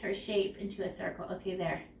fix her shape into a circle. Okay,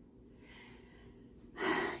 there.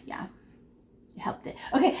 Yeah, it helped it.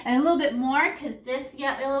 Okay, and a little bit more because this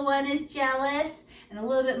yellow one is jealous. And a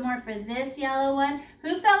little bit more for this yellow one.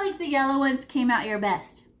 Who felt like the yellow ones came out your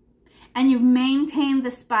best? And you maintained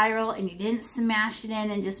the spiral and you didn't smash it in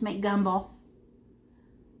and just make gumbo.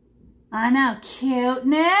 I know,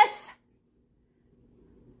 cuteness.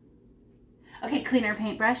 Okay, clean our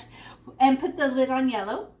paintbrush. And put the lid on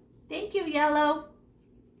yellow. Thank you, yellow.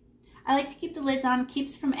 I like to keep the lids on,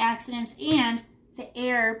 keeps from accidents and the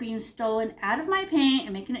air being stolen out of my paint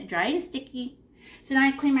and making it dry and sticky. So now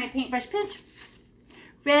I clean my paintbrush pinch.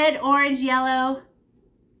 Red, orange, yellow,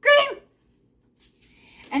 green.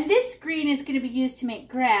 And this green is going to be used to make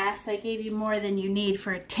grass. So I gave you more than you need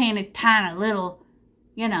for a tiny little,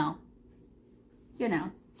 you know.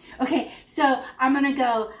 Okay, so I'm going to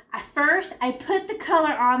go, first I put the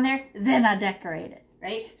color on there, then I decorate it,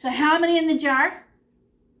 right? So how many in the jar?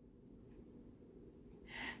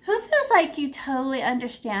 Who feels like you totally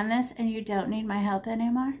understand this and you don't need my help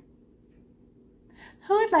anymore?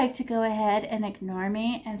 Who would like to go ahead and ignore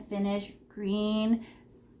me and finish green,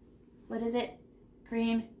 what is it?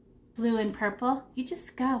 Green, blue, and purple? You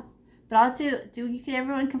just go. But I'll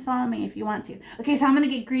everyone can follow me if you want to. Okay, so I'm going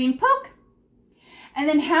to get green poke. And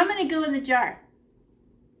then how many go in the jar?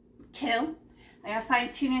 2. I got to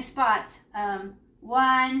find 2 new spots.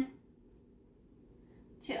 1,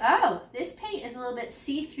 2. Oh, this paint is a little bit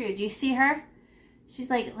see-through. Do you see her? She's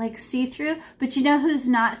like see-through. But you know who's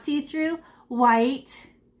not see-through? White.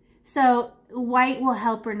 So white will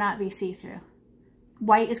help her not be see-through.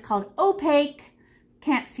 White is called opaque.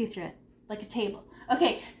 Can't see through it, like a table.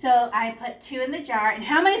 Okay, so I put 2 in the jar. And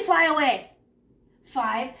how many fly away?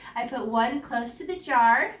 5. I put 1 close to the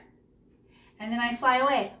jar. And then I fly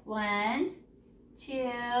away. 1,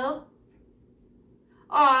 2.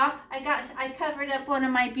 Aw, I covered up one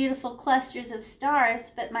of my beautiful clusters of stars,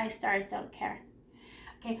 but my stars don't care.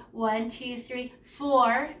 Okay, 1, 2, 3,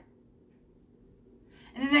 4.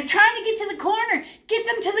 And then they're trying to get to the corner. Get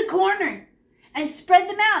them to the corner. And spread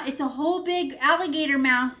them out. It's a whole big alligator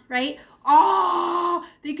mouth, right? Oh,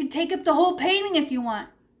 they could take up the whole painting if you want,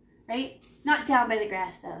 right? Not down by the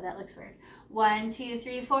grass, though. That looks weird. 1, 2,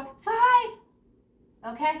 3, 4,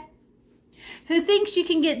 5. Okay. Who thinks you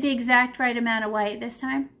can get the exact right amount of white this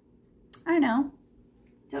time? I know.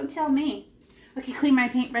 Don't tell me. Okay, clean my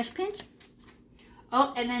paintbrush pinch.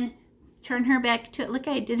 Oh, and then turn her back to it. Look,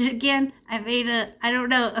 I did it again. I made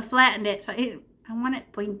I flattened it. So I want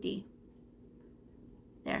it pointy.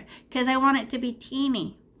 There. Because I want it to be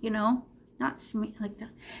teeny, you know, not like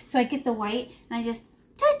that. So I get the white and I just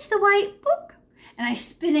touch the white, boop, and I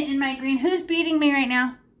spin it in my green. Who's beating me right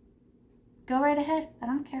now? Go right ahead. I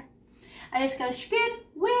don't care. I just go spin,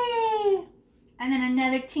 whee, and then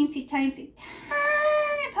another teensy tiny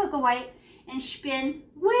poke of white and spin,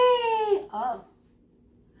 whee. Oh.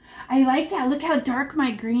 I like that. Look how dark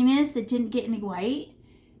my green is that didn't get any white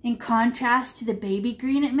in contrast to the baby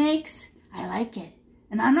green it makes. I like it.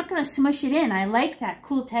 And I'm not going to smush it in. I like that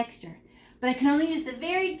cool texture. But I can only use the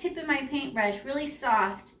very tip of my paintbrush, really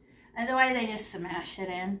soft. Otherwise, I just smash it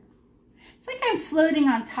in. It's like I'm floating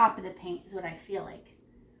on top of the paint is what I feel like.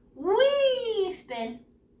 Whee! Spin.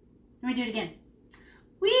 Let me do it again.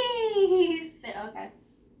 Whee! Spin. Okay.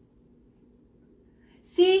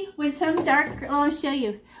 See, when some dark, I'll show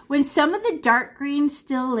you. When some of the dark green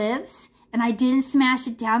still lives, and I didn't smash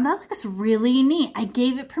it down, that looks really neat. I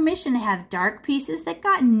gave it permission to have dark pieces that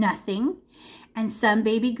got nothing, and some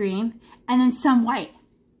baby green, and then some white.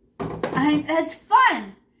 That's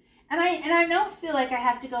fun. And I don't feel like I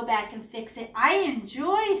have to go back and fix it. I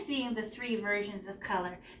enjoy seeing the 3 versions of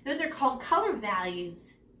color. Those are called color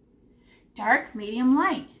values. Dark, medium,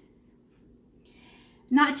 light.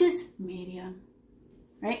 Not just medium.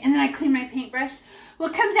 right? And then I clean my paintbrush.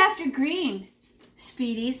 What comes after green?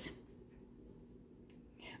 Speedies.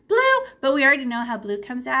 Blue, but we already know how blue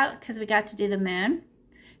comes out because we got to do the moon.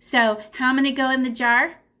 So how many go in the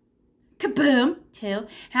jar? Kaboom, 2.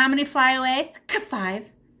 How many fly away? 5.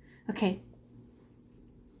 Okay.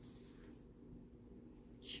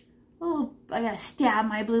 Oh, I gotta stab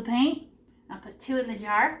my blue paint. I'll put 2 in the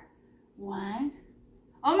jar. 1.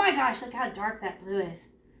 Oh my gosh, look how dark that blue is.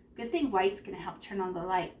 Good thing white's gonna help turn on the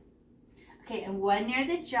light. Okay, and 1 near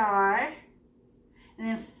the jar. And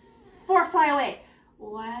then 4 fly away.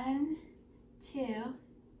 1, 2,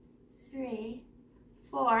 3,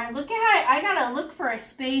 4. Look at how I gotta look for a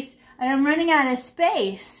space, and I'm running out of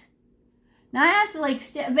space. Now I have to like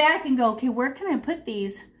step back and go, okay, where can I put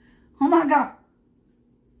these? Oh my God.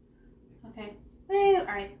 Okay, woo, all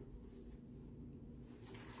right.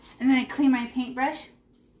 And then I clean my paintbrush.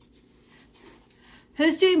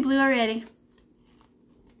 Who's doing blue already?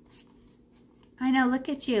 I know, look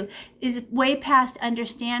at you. Is way past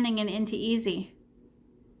understanding and into easy.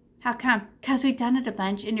 How come? Because we've done it a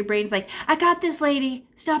bunch and your brain's like, I got this, lady.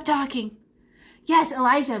 Stop talking. Yes,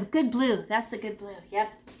 Elijah, good blue. That's the good blue.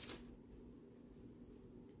 Yep.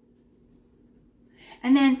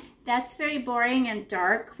 And then that's very boring and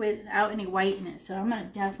dark without any white in it. So I'm going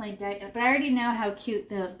to definitely, but I already know how cute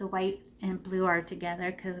the white and blue are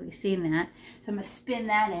together because we've seen that. So I'm going to spin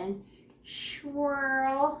that in.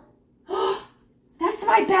 Swirl. That's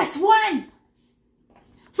my best one.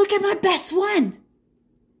 Look at my best one.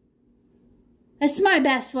 That's my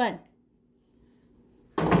best one.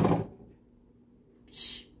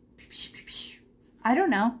 I don't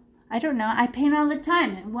know. I don't know. I paint all the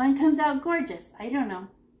time and one comes out gorgeous. I don't know.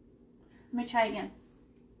 Let me try again.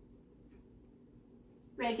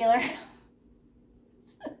 Regular.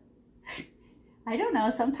 I don't know.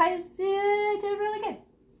 Sometimes it goes really good.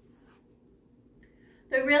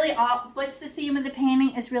 But really, what's the theme of the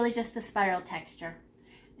painting? It's really just the spiral texture.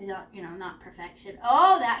 You know, not perfection.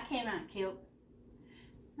 Oh, that came out cute.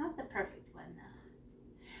 Not the perfect one,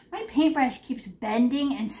 though. My paintbrush keeps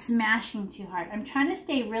bending and smashing too hard. I'm trying to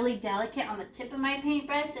stay really delicate on the tip of my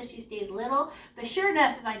paintbrush so she stays little. But sure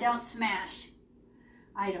enough, if I don't smash,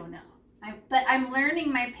 I don't know. But I'm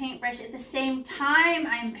learning my paintbrush at the same time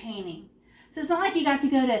I'm painting. So it's not like you got to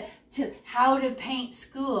go to how to paint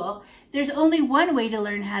school. There's only one way to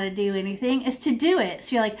learn how to do anything, is to do it.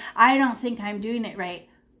 So you're like, I don't think I'm doing it right.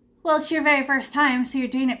 Well, it's your very first time, so you're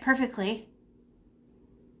doing it perfectly.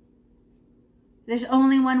 There's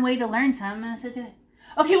only one way to learn something, and that's to do it.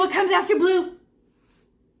 Okay, what comes after blue?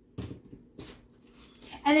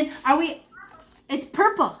 And then it's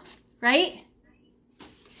purple, right?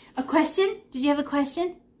 A question? Did you have a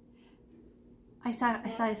question? I thought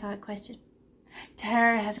I saw a question.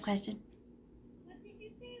 Tara has a question. What did you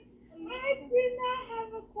say? I did not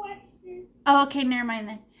have a question. Oh, okay, never mind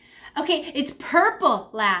then. Okay, it's purple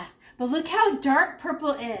last. But look how dark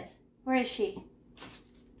purple is. Where is she?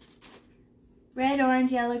 Red,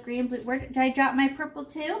 orange, yellow, green, blue. Where did I drop my purple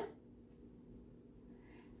too?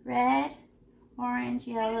 Red, orange,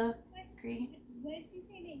 yellow, green. What did you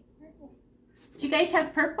say purple? Do you guys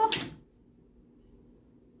have purple? Do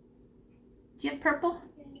you have purple?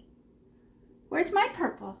 Where's my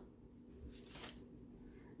purple?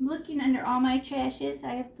 I'm looking under all my trashes.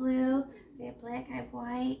 I have blue, I have black, I have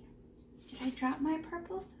white. Did I drop my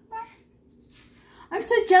purple somewhere? I'm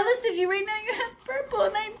so jealous of you right now. You have purple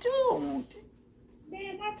and I don't.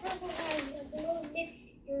 Man, my purple has a little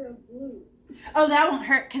mixture of blue. Oh, that won't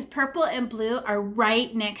hurt because purple and blue are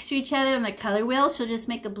right next to each other on the color wheel. She'll just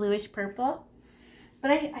make a bluish purple.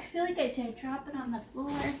 But I feel like I did drop it on the floor.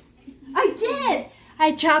 I did!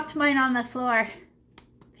 I dropped mine on the floor.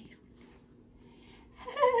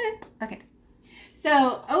 Okay.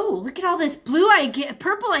 So, oh, look at all this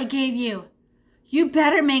purple I gave you. You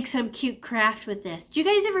better make some cute craft with this. Do you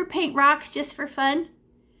guys ever paint rocks just for fun?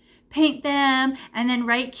 Paint them and then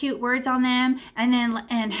write cute words on them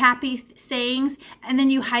and happy sayings, and then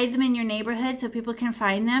you hide them in your neighborhood so people can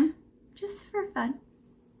find them just for fun.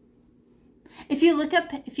 If you look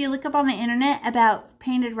up on the internet about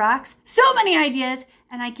painted rocks, so many ideas,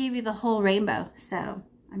 and I gave you the whole rainbow. So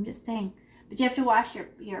I'm just saying, but you have to wash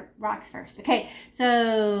your rocks first. Okay,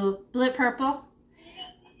 so blue, purple.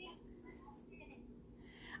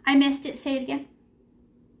 I missed it. Say it again.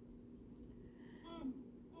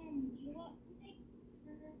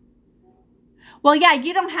 Well, yeah,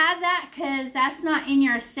 you don't have that because that's not in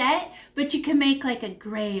your set, but you can make like a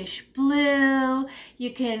grayish blue.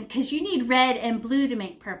 You can, because you need red and blue to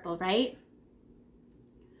make purple, right?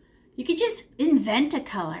 You could just invent a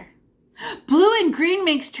color. Blue and green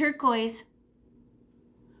makes turquoise.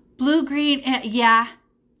 Blue, green, yeah.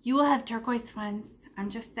 You will have turquoise ones. I'm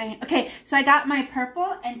just saying. Okay, so I got my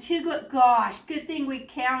purple and two good. Gosh, good thing we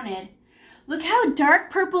counted. Look how dark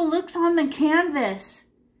purple looks on the canvas.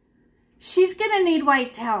 She's gonna need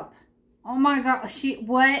White's help. Oh my God,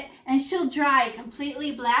 what? And she'll dry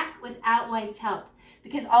completely black without White's help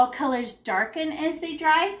because all colors darken as they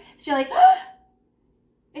dry. So you're like, oh,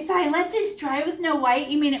 if I let this dry with no white,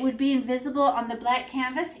 you mean it would be invisible on the black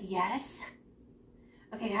canvas? Yes.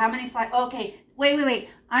 Okay, how many flags? Okay, wait.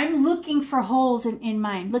 I'm looking for holes in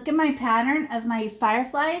mine. Look at my pattern of my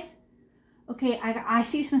fireflies. Okay, I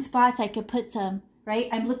see some spots. I could put some, right?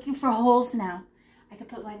 I'm looking for holes now. I could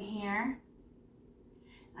put one here.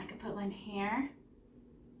 I could put one here.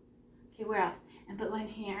 Okay, where else? And put one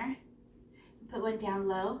here. Put one down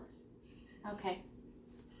low. Okay.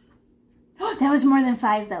 Oh, that was more than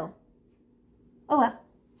 5 though. Oh well.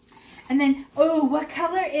 And then, oh, what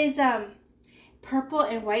color is purple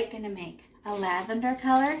and white gonna make? A lavender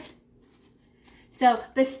color. So,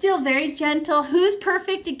 but still very gentle. Who's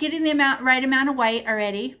perfect at getting the right amount of white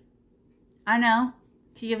already? I know,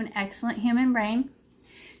 because you have an excellent human brain.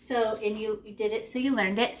 So, and you did it, so you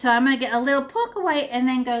learned it. So I'm gonna get a little poke of white and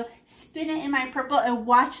then go spin it in my purple and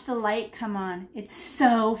watch the light come on. It's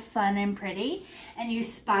so fun and pretty. And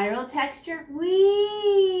use spiral texture.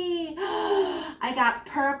 Whee! I got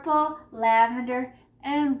purple, lavender,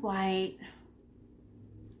 and white.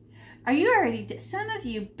 Are you already, some of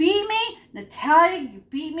you beat me. Natalia, you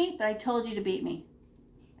beat me, but I told you to beat me.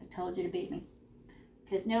 I told you to beat me.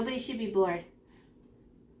 Because nobody should be bored.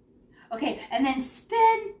 Okay, and then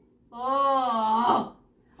spin. Oh,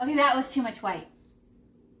 okay, that was too much white.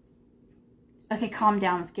 Okay, calm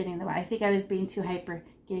down with getting the white. I think I was being too hyper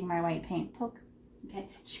getting my white paint. Poke. Okay,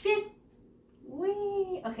 spin.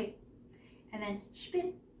 Whee. Okay, and then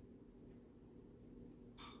spin.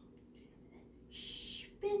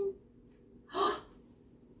 Spin.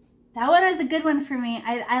 That one is a good one for me.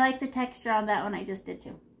 I like the texture on that one. I just did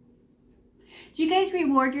too. Do you guys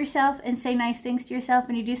reward yourself and say nice things to yourself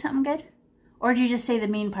when you do something good? Or do you just say the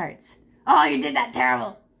mean parts? Oh, you did that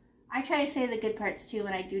terrible. I try to say the good parts too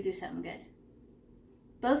when I do something good.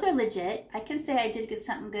 Both are legit. I can say I did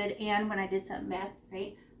something good and when I did something bad,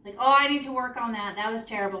 right? Like, oh, I need to work on that. That was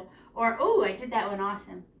terrible. Or, oh, I did that one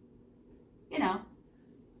awesome. You know,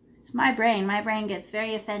 it's my brain. My brain gets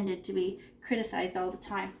very offended to be criticized all the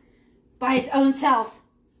time by its own self.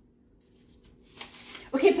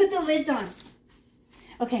 Okay, put the lids on.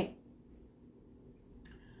 Okay.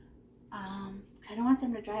 I don't want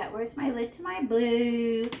them to dry out. Where's my lid to my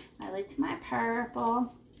blue? My lid to my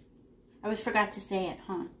purple. I always forgot to say it,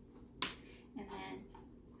 huh? And then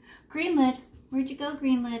green lid. Where'd you go,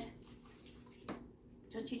 green lid?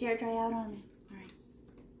 Don't you dare dry out on me. All right.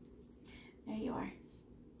 There you are.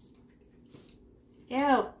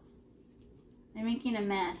 Ew. I'm making a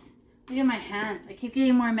mess. Look at my hands. I keep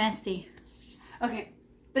getting more messy. Okay.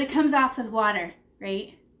 But it comes off with water,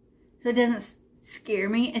 right? So it doesn't scare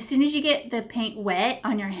me. As soon as you get the paint wet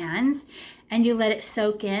on your hands and you let it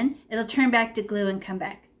soak in, it'll turn back to glue and come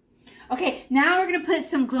back. Okay, now we're going to put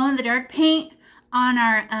some glow-in-the-dark paint on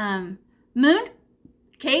our moon.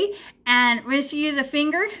 Okay, and we're just going to use a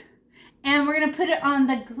finger and we're going to put it on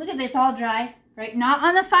the, look at this, it's all dry, right? Not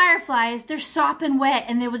on the fireflies. They're sopping wet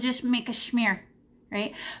and they will just make a smear,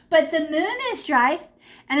 right? But the moon is dry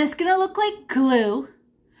and it's going to look like glue,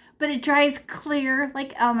 but it dries clear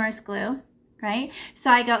like Elmer's glue, right?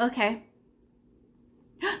 So I go, okay.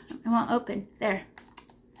 It won't open. There.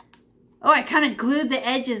 Oh, I kind of glued the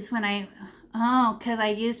edges when I, oh, because I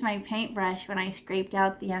used my paintbrush when I scraped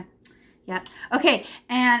out the, yeah. Okay,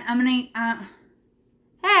 and I'm going to,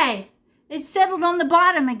 hey, it's settled on the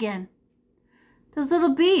bottom again. Those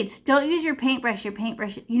little beads. Don't use your paintbrush. You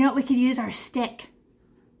know what? We could use our stick.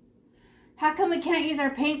 How come we can't use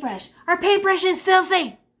our paintbrush? Our paintbrush is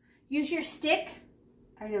filthy. Use your stick.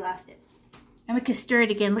 I already lost it. And we could stir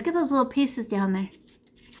it again. Look at those little pieces down there.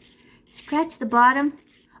 Scratch the bottom.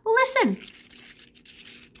 Oh, listen.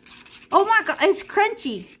 Oh my God, it's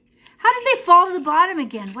crunchy. How did they fall to the bottom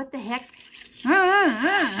again? What the heck?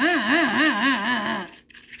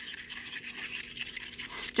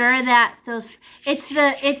 Stir that.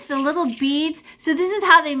 It's the little beads. So this is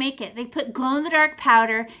how they make it. They put glow-in-the-dark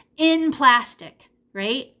powder in plastic,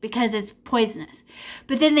 right? Because it's poisonous.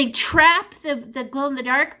 But then they trap the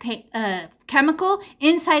glow-in-the-dark chemical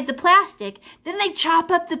inside the plastic. Then they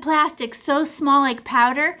chop up the plastic so small like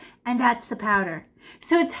powder, and that's the powder.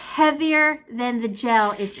 So it's heavier than the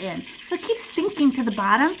gel it's in. So it keeps sinking to the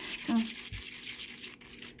bottom. So,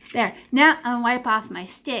 there. Now I'll wipe off my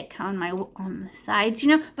stick on the sides, you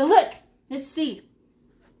know. But look, let's see.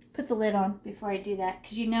 put the lid on before I do that,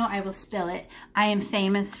 because you know I will spill it. I am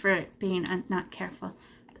famous for being not careful.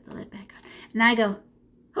 Put the lid back on. And I go,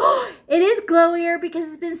 oh, it is glowier because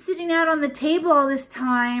it's been sitting out on the table all this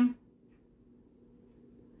time.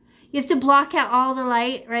 You have to block out all the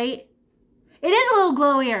light, right? It is a little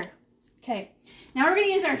glowier. Okay, now we're going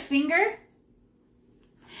to use our finger.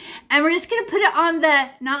 And we're just going to put it on the,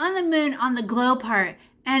 not on the moon, on the glow part.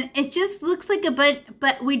 And it just looks like a bit,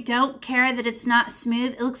 but we don't care that it's not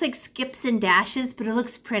smooth. It looks like skips and dashes, but it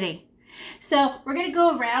looks pretty. So we're going to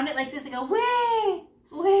go around it like this and go, way,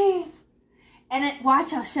 way. And it,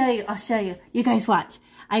 watch, I'll show you. You guys watch.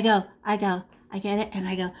 I get it, and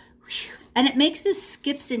I go, whew, and it makes this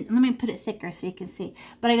skips and, let me put it thicker so you can see.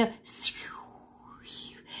 But I go,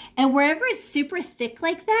 and wherever it's super thick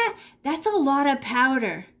like that, that's a lot of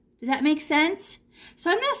powder. Does that make sense?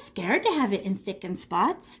 So I'm not scared to have it in thickened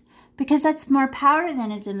spots because that's more powder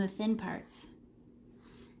than is in the thin parts.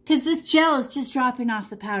 Because this gel is just dropping off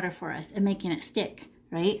the powder for us and making it stick,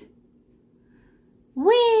 right?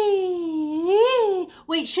 Whee!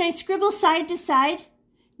 Wait, should I scribble side to side?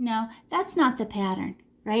 No, that's not the pattern,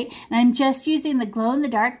 right? And I'm just using the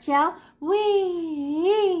glow-in-the-dark gel.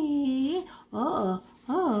 Whee! Oh,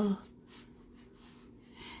 oh.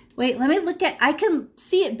 Wait, let me look at, I can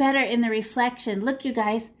see it better in the reflection. Look, you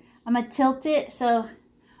guys, I'm going to tilt it so,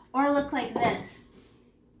 or look like this.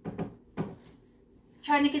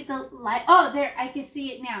 Trying to get the light. Oh, there, I can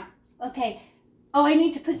see it now. Okay. Oh, I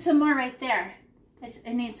need to put some more right there.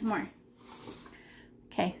 I need some more.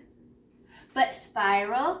 Okay. But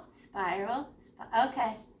spiral,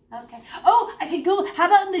 okay, okay. Oh, I could go, how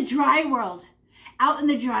about in the dry world? Out in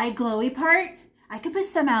the dry glowy part? I could put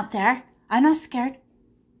some out there. I'm not scared.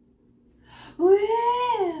 Woo,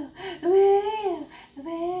 woo,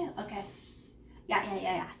 woo. Okay.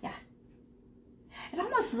 Yeah. It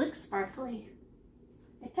almost looks sparkly.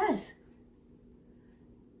 It does.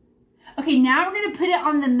 Okay, now we're going to put it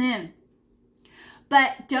on the moon.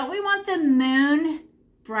 But don't we want the moon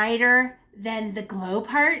brighter than the glow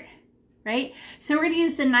part? Right? So we're going to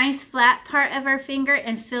use the nice flat part of our finger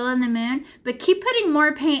and fill in the moon. But keep putting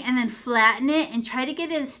more paint and then flatten it and try to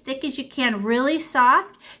get it as thick as you can, really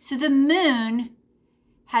soft. So the moon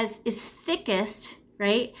is thickest,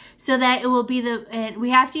 right? So that it will be and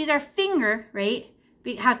we have to use our finger, right?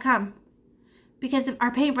 How come? Because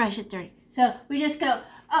our paintbrush is dirty. So we just go,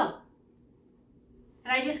 oh.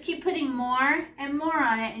 And I just keep putting more and more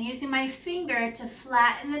on it and using my finger to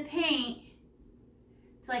flatten the paint.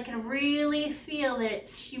 So I can really feel that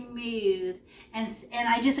it's smooth, and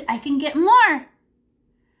I can get more,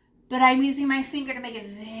 but I'm using my finger to make it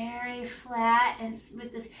very flat and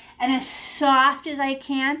with this and as soft as I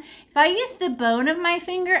can. If I use the bone of my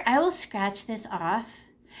finger, I will scratch this off.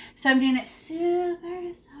 So I'm doing it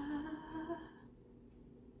super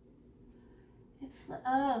soft.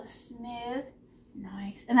 Oh, smooth,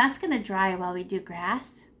 nice, and that's gonna dry while we do grass.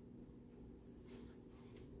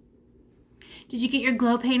 Did you get your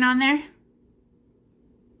glow paint on there?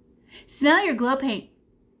 Smell your glow paint.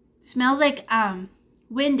 Smells like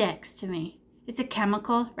Windex to me. It's a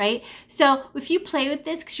chemical, right? So if you play with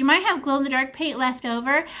this, because you might have glow-in-the-dark paint left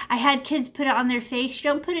over. I had kids put it on their face.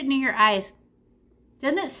 You don't put it near your eyes.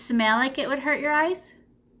 Doesn't it smell like it would hurt your eyes?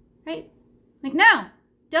 Right? Like, no,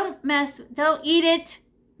 don't eat it,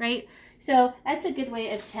 right? So that's a good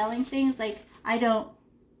way of telling things. Like, I don't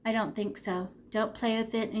think so. Don't play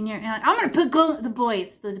with it in your, I'm going to put the boys,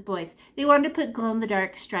 they wanted to put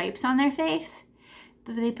glow-in-the-dark stripes on their face.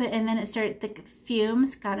 But they put, and then it started, the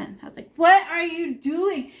fumes got in. I was like, what are you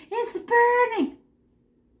doing? It's burning.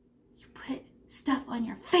 You put stuff on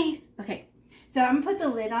your face. Okay, so I'm going to put the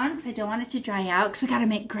lid on because I don't want it to dry out because we got to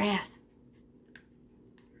make grass.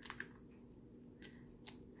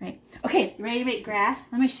 Right, okay, you ready to make grass?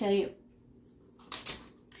 Let me show you.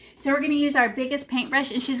 So we're going to use our biggest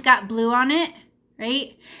paintbrush, and she's got blue on it,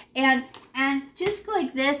 right? And just go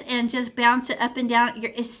like this and just bounce it up and down.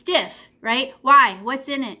 It's stiff, right? Why? What's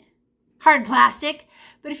in it? Hard plastic.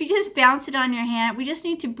 But if you just bounce it on your hand, we just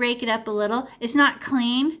need to break it up a little. It's not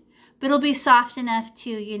clean, but it'll be soft enough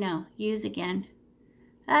to, you know, use again.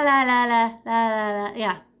 La la la la la la la.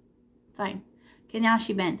 Yeah, fine. Okay, now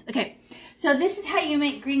she bends. Okay, so this is how you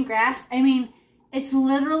make green grass. I mean, it's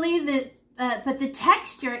literally but the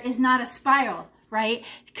texture is not a spiral, right?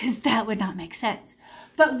 Because that would not make sense.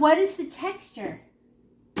 But what is the texture?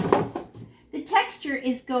 The texture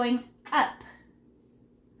is going up.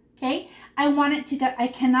 Okay? I want it to go, I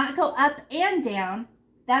cannot go up and down.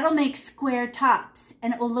 That'll make square tops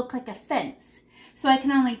and it will look like a fence. So I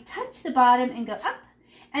can only touch the bottom and go up.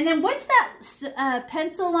 And then what's that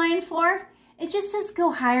pencil line for? It just says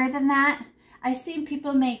go higher than that. I've seen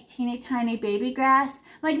people make teeny tiny baby grass.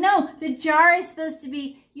 I'm like, no, the jar is supposed to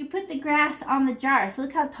be, you put the grass on the jar. So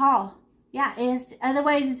look how tall. Yeah, it is.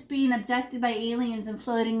 Otherwise it's being abducted by aliens and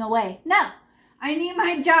floating away. No, I need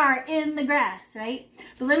my jar in the grass, right?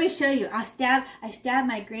 But let me show you. I stab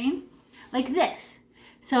my green like this.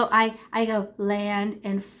 So I go land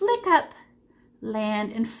and flick up,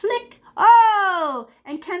 land and flick. Oh,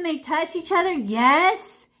 and can they touch each other? Yes,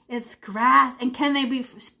 it's grass. And can they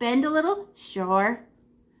bend a little? Sure,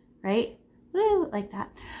 right? Woo, like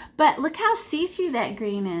that. But look how see-through that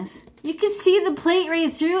green is. You can see the plate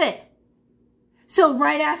right through it. So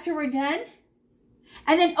right after we're done,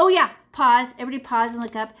 and then, oh yeah, pause. Everybody pause and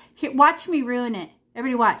look up. Here, watch me ruin it.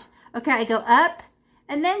 Everybody watch. Okay, I go up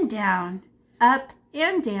and then down, up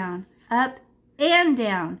and down, up and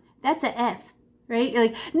down. That's a F, right? You're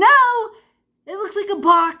like, no, it looks like a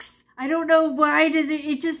box. I don't know why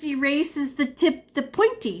it just erases the tip, the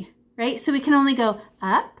pointy, right? So we can only go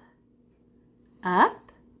up,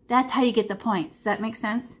 up. That's how you get the points. Does that make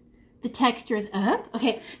sense? The texture is up.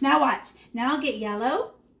 Okay, now watch. Now I'll get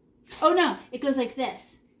yellow. Oh no, it goes like this.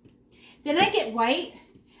 Then I get white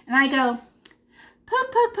and I go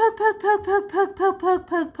poke, poke, poke, poke, poke, poke, poke, poke, poke,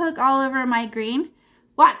 poke, poke all over my green.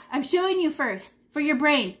 Watch, I'm showing you first for your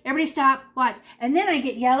brain. Everybody stop, watch. And then I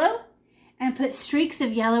get yellow and put streaks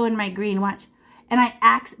of yellow in my green, watch. And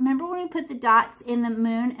I remember when we put the dots in the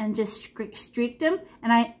moon and just streaked them?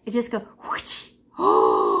 And I just go whoosh.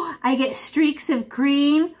 Oh, I get streaks of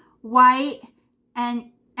green, white,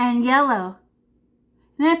 and yellow.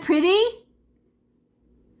 Isn't that pretty?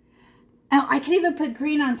 Oh, I can even put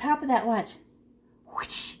green on top of that, watch.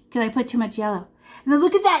 Whoosh, because I put too much yellow. And then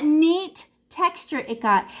look at that neat texture it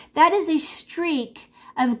got. That is a streak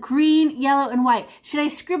of green, yellow, and white. Should I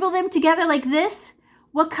scribble them together like this?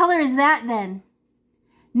 What color is that then?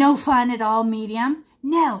 No fun at all, medium.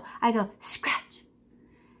 No, I go scratch.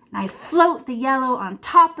 And I float the yellow on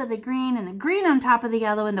top of the green and the green on top of the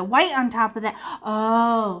yellow and the white on top of that.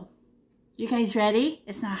 Oh, you guys ready?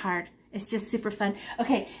 It's not hard. It's just super fun.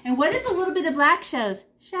 Okay, and what if a little bit of black shows?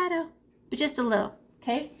 Shadow, but just a little,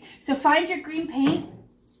 okay? So find your green paint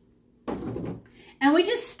and we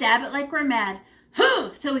just stab it like we're mad.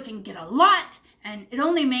 So we can get a lot, and it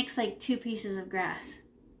only makes like 2 pieces of grass.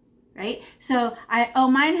 Right? So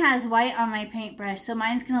mine has white on my paintbrush, so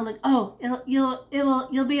mine's gonna look,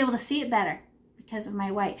 you'll be able to see it better because of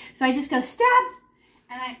my white. So I just go stab,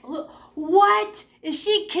 and I look, what? Is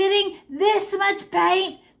she kidding? This much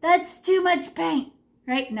paint? That's too much paint,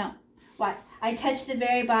 right? No, watch. I touch the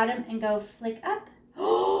very bottom and go flick up.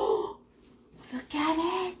 Oh, look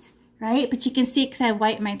at it, right? But you can see it because I have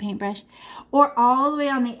white in my paintbrush. Or all the way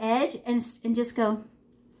on the edge and just go,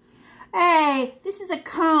 hey, this is a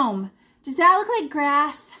comb. Does that look like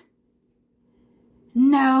grass?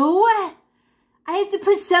 No. I have to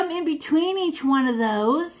put some in between each one of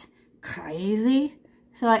those. Crazy.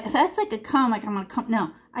 So that's like a comb, like I'm gonna comb.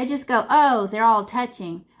 No, I just go, oh, they're all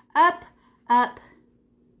touching. Up, up,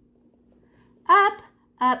 up,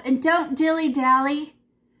 up. And don't dilly-dally.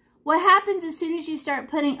 What happens as soon as you start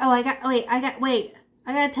putting, I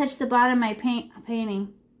gotta touch the bottom of my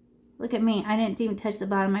painting. Look at me. I didn't even touch the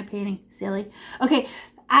bottom of my painting. Silly. Okay.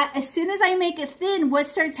 As soon as I make it thin, what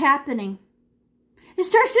starts happening? It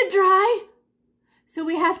starts to dry. So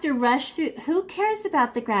we have to rush through. Who cares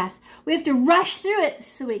about the grass? We have to rush through it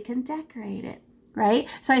so we can decorate it, right?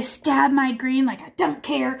 So I stab my green like I don't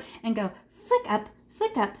care and go flick up,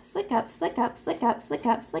 flick up, flick up, flick up, flick up, flick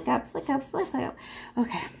up, flick up, flick up, flick up.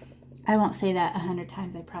 Okay. I won't say that 100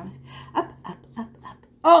 times, I promise. Up, up, up, up.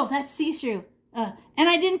 Oh, that's see-through. And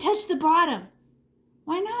I didn't touch the bottom.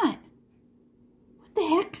 Why not? What the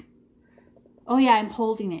heck? Oh yeah, I'm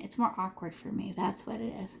holding it. It's more awkward for me. That's what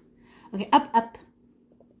it is. Okay, up, up,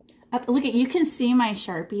 up. Look at, you can see my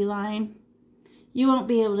Sharpie line. You won't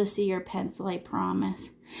be able to see your pencil, I promise.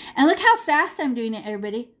 And look how fast I'm doing it,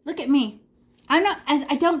 everybody. Look at me.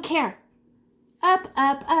 I don't care. Up,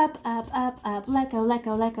 up, up, up, up, up. Let go, let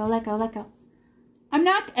go, let go, let go, let go.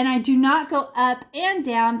 I do not go up and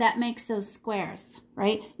down. That makes those squares,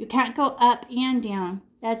 right? You can't go up and down.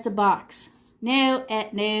 That's a box. No,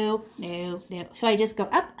 no, no, no. So I just go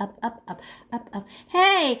up, up, up, up, up, up.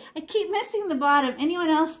 Hey, I keep missing the bottom. Anyone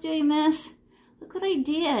else doing this? Look what I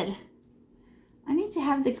did. I need to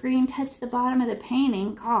have the green touch the bottom of the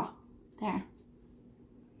painting. Oh, there.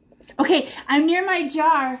 Okay, I'm near my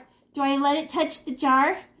jar. Do I let it touch the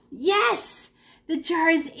jar? Yes, the jar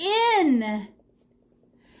is in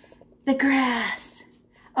the grass.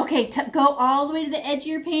 Okay, go all the way to the edge of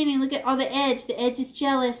your painting. Look at all the edge. The edge is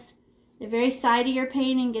jealous. The very side of your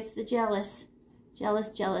painting gets the jealous.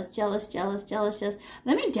 Jealous, jealous, jealous, jealous, jealous, jealous.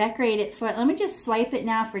 Let me decorate it for, let me just swipe it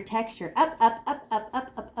now for texture. Up, up, up, up,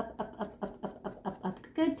 up, up, up, up, up, up, up, up, up, up.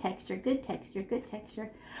 Good texture, good texture, good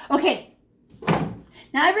texture. Okay.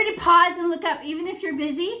 Now everybody pause and look up. Even if you're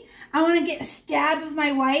busy, I want to get a stab of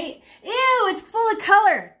my white. Ew, it's full of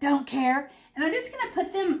color. Don't care. And I'm just going to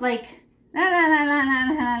put them like, la, la, la, la,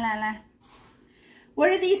 la, la, la, la.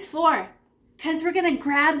 What are these for? Because we're going to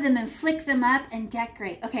grab them and flick them up and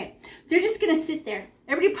decorate. Okay, they're just going to sit there.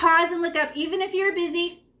 Everybody pause and look up, even if you're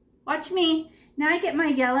busy. Watch me. Now I get my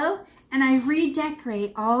yellow and I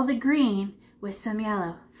redecorate all the green with some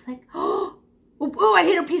yellow. Flick. Oh, oh, I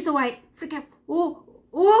hit a piece of white. Flick up. Oh,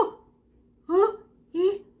 oh, oh,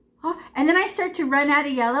 oh. And then I start to run out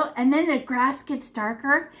of yellow and then the grass gets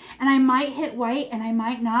darker and I might hit white and I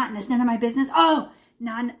might not and it's none of my business. Oh,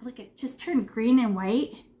 look, it just turned green and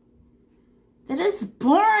white. That is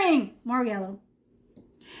boring. More yellow.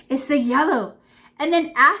 It's the yellow. And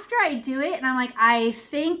then after I do it, and I'm like, I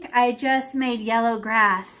think I just made yellow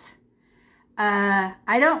grass.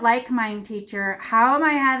 I don't like mine, teacher. How am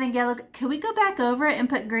I having yellow? Can we go back over it and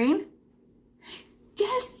put green?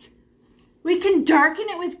 Yes. We can darken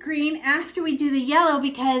it with green after we do the yellow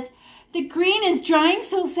because the green is drying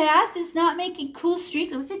so fast. It's not making cool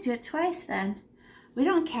streaks. We could do it twice then. We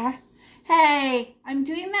don't care. Hey, I'm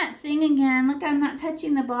doing that thing again. Look, I'm not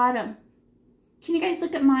touching the bottom. Can you guys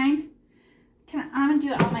look at mine? I'm going to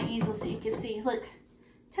do it on my easel so you can see. Look,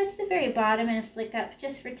 touch the very bottom and flick up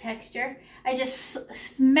just for texture. I just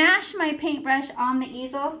smash my paintbrush on the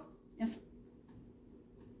easel.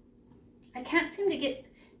 I can't seem to get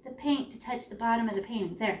the paint to touch the bottom of the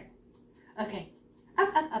painting. There. Okay.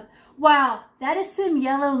 Up, up, up. Wow, that is some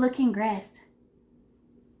yellow looking grass.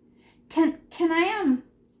 Can I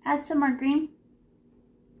add some more green?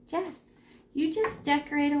 Jess, you just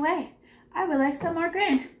decorate away. I would like some more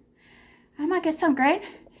green. I'm gonna get some green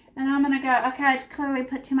and I'm gonna go, okay, I clearly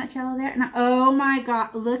put too much yellow there. And oh my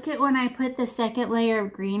God, look at when I put the second layer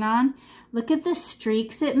of green on. Look at the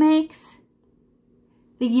streaks it makes.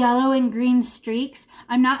 The yellow and green streaks.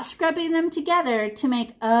 I'm not scrubbing them together to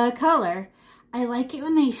make a color. I like it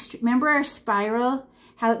when they, remember our spiral,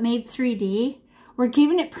 how it made 3D? We're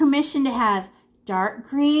giving it permission to have dark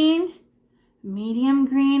green, medium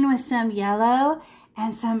green with some yellow,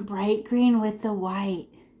 and some bright green with the white.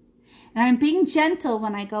 And I'm being gentle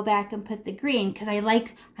when I go back and put the green because I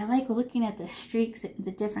like looking at the streaks,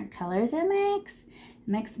 the different colors it makes. It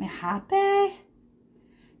makes me happy.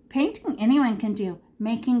 Painting anyone can do.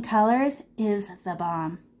 Making colors is the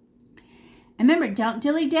bomb. And remember, don't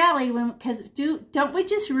dilly-dally because don't we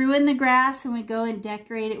just ruin the grass when we go and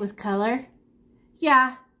decorate it with color?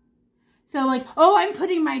 Yeah. So like, oh, I'm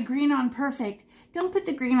putting my green on perfect. Don't put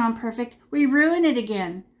the green on perfect. We ruin it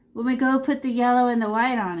again when we go put the yellow and the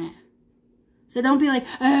white on it. So don't be like,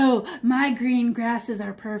 oh, my green grasses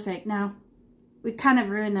are perfect. No, we kind of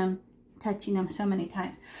ruin them, touching them so many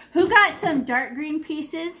times. Who got some dark green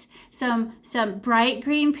pieces? Some bright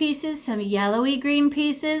green pieces? Some yellowy green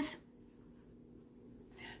pieces?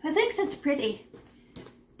 Who thinks it's pretty?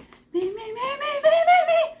 Me, me, me, me, me, me,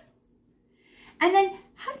 me. And then,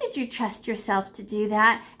 how did you trust yourself to do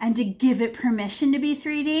that and to give it permission to be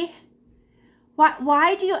 3D?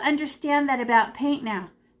 Why do you understand that about paint now?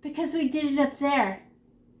 Because we did it up there.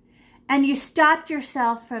 And you stopped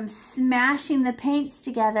yourself from smashing the paints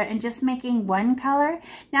together and just making one color.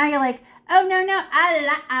 Now you're like, oh, no,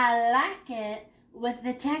 I like it with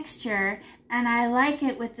the texture. And I like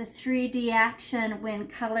it with the 3D action when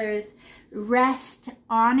colors rest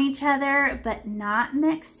on each other but not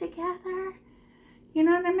mixed together. You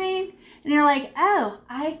know what I mean? And you're like, oh,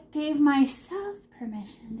 I gave myself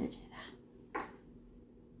permission to do that.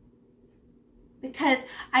 Because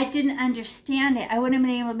I didn't understand it. I wouldn't have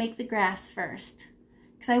been able to make the grass first.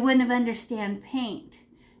 Because I wouldn't have understand paint.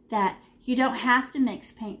 That you don't have to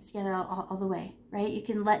mix paints together all the way, right? You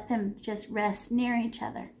can let them just rest near each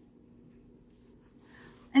other.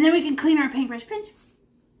 And then we can clean our paintbrush. Pinch.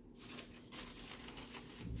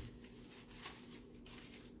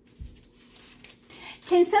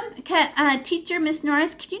 Can teacher Miss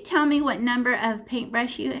Norris, could you tell me what number of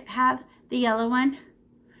paintbrush you have? The yellow one?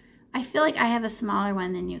 I feel like I have a smaller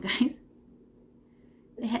one than you guys.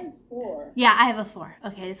 It has 4. Yeah, I have a 4.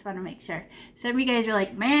 Okay, I just want to make sure. Some of you guys are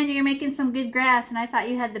like, man, you're making some good grass. And I thought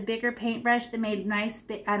you had the bigger paintbrush that made nice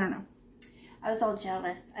big, I don't know. I was all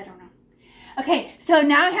jealous. I don't know. Okay, so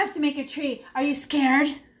now I have to make a tree. Are you scared?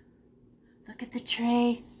 Look at the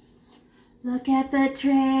tree. Look at the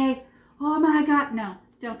tree. Oh my God. No,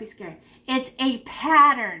 don't be scared. It's a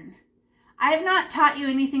pattern. I have not taught you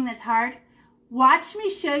anything that's hard. Watch me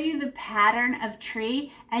show you the pattern of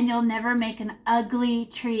tree and you'll never make an ugly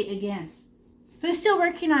tree again. Who's still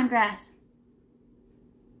working on grass?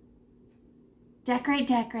 Decorate,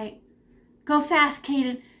 decorate. Go fast,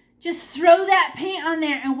 Kaden. Just throw that paint on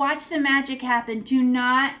there and watch the magic happen. Do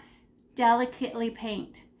not delicately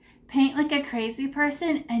paint. Paint like a crazy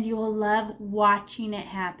person and you will love watching it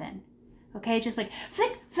happen. Okay, just like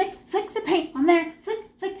flick, flick, flick the paint on there, flick,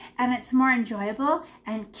 flick, and it's more enjoyable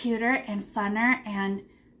and cuter and funner, and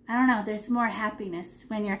I don't know, there's more happiness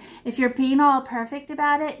when if you're being all perfect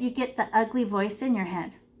about it, you get the ugly voice in your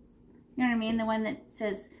head. You know what I mean? The one that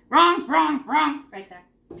says, wrong, wrong, wrong, right there.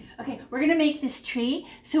 Okay, we're gonna make this tree.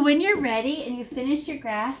 So when you're ready and you finished your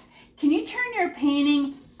grass, can you turn your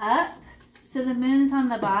painting up so the moon's on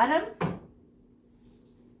the bottom?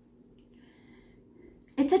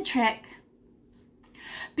 It's a trick.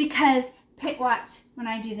 Because, watch when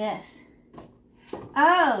I do this.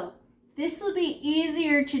 Oh, this will be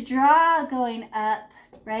easier to draw going up,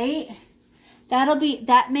 right?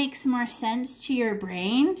 That makes more sense to your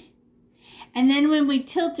brain. And then when we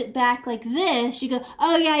tilt it back like this, you go,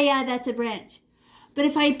 oh yeah, that's a branch. But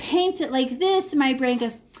if I paint it like this, my brain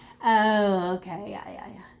goes, oh, okay, yeah.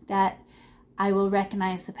 That, I will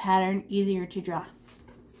recognize the pattern, easier to draw.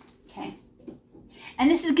 Okay. And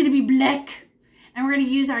this is gonna be black. And we're going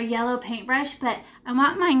to use our yellow paintbrush, but I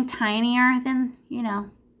want mine tinier than, you know,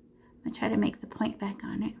 I'm going to try to make the point back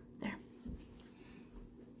on it. There.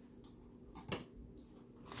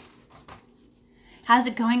 How's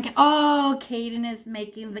it going? Oh, Kaden is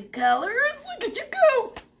making the colors. Look at you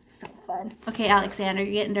go. So fun. Okay, Alexander,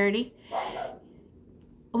 you're getting dirty?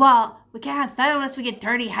 Well, we can't have fun unless we get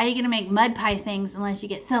dirty. How are you going to make mud pie things unless you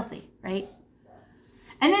get filthy, right?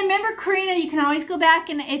 And then remember, Karina, you can always go back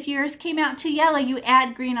and if yours came out too yellow, you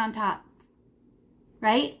add green on top,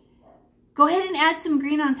 right? Go ahead and add some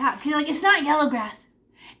green on top. Because you're like, it's not yellow grass.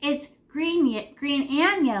 It's green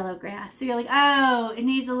and yellow grass. So you're like, oh, it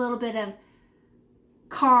needs a little bit of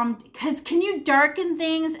calm. Because can you darken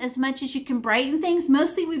things as much as you can brighten things?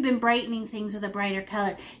 Mostly we've been brightening things with a brighter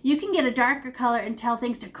color. You can get a darker color and tell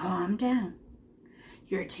things to calm down.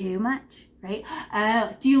 You're too much. Right?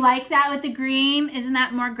 Oh, do you like that with the green? Isn't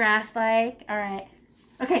that more grass-like? All right.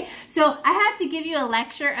 Okay, so I have to give you a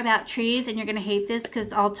lecture about trees, and you're going to hate this because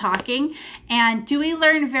it's all talking. And do we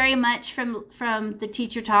learn very much from the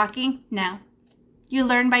teacher talking? No. You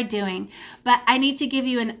learn by doing. But I need to give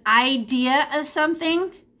you an idea of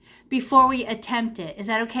something before we attempt it. Is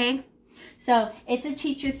that okay? So it's a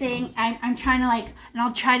teacher thing. I'm trying to and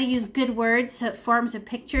I'll try to use good words so it forms a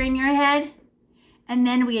picture in your head. And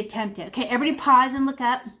then we attempt it. Okay, everybody pause and look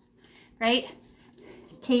up, right?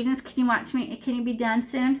 Cadence, can you watch me? Can you be done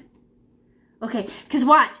soon? Okay, because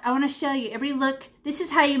watch, I want to show you. Everybody look. This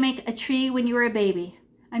is how you make a tree when you were a baby.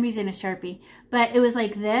 I'm using a Sharpie. But it was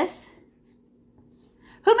like this.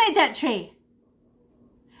 Who made that tree?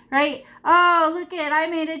 Right? Oh, look it, I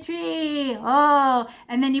made a tree. Oh,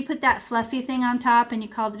 and then you put that fluffy thing on top and you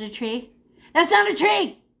called it a tree. That's not a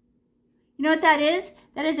tree. You know what that is?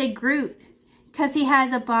 That is a Groot. Because he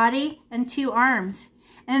has a body and two arms.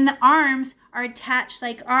 And the arms are attached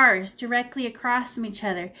like ours, directly across from each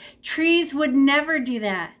other. Trees would never do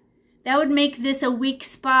that. That would make this a weak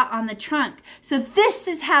spot on the trunk. So this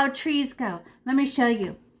is how trees go. Let me show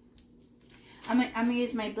you. I'm gonna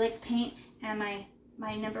use my black paint and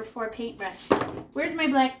my number 4 paintbrush. Where's my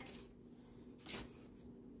black?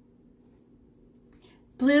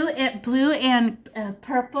 Blue and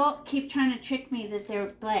purple keep trying to trick me that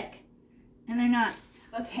they're black. And they're not.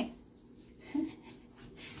 Okay.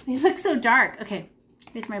 They look so dark. Okay.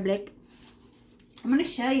 Here's my black. I'm going to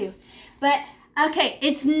show you. But, okay,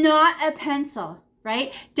 it's not a pencil,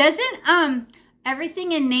 right? Doesn't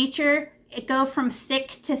everything in nature go from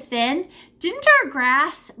thick to thin? Didn't our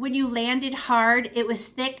grass, when you landed hard, it was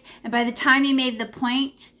thick, and by the time you made the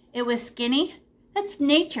point, it was skinny? That's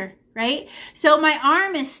nature, right? So my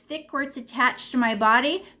arm is thick where it's attached to my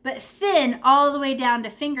body, but thin all the way down to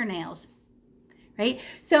fingernails. Right?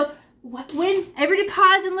 So when everybody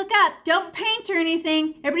pause and look up, don't paint or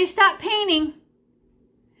anything. Everybody stop painting.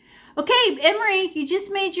 Okay, Emery, you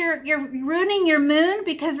just made you're ruining your moon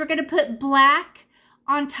because we're going to put black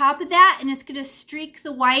on top of that and it's going to streak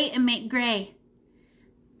the white and make gray.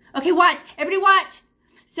 Okay, watch. Everybody watch.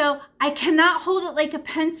 So I cannot hold it like a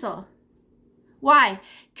pencil. Why?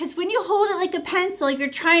 Because when you hold it like a pencil, you're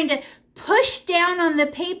trying to push down on the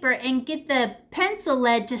paper and get the pencil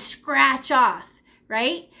lead to scratch off.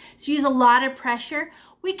 Right? So use a lot of pressure.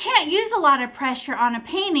 We can't use a lot of pressure on a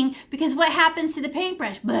painting because what happens to the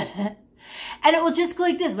paintbrush? And it will just go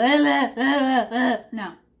like this.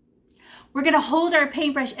 No. We're going to hold our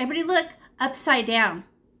paintbrush. Everybody look upside down.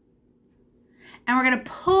 And we're going to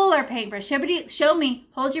pull our paintbrush. Everybody, show me.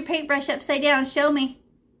 Hold your paintbrush upside down. Show me.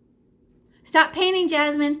 Stop painting,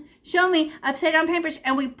 Jasmine. Show me. Upside down paintbrush.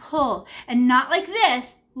 And we pull. And not like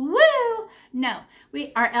this. Woo! No.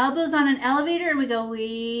 Our elbows on an elevator and we go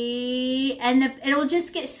wee. And it will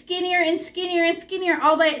just get skinnier and skinnier and skinnier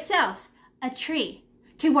all by itself. A tree.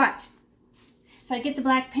 Okay, watch. So I get the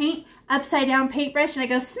black paint, upside down paintbrush, and I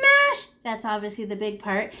go smash. That's obviously the big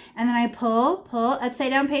part. And then I pull,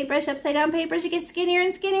 upside down paintbrush, it gets skinnier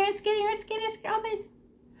and skinnier and skinnier and skinnier, always.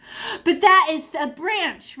 But that is a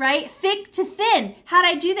branch, right? Thick to thin. How'd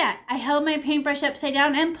I do that? I held my paintbrush upside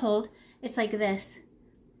down and pulled. It's like this.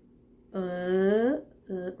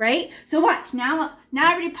 Right? So watch. Now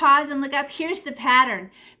everybody pause and look up. Here's the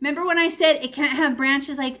pattern. Remember when I said it can't have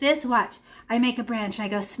branches like this? Watch. I make a branch and I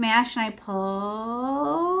go smash and I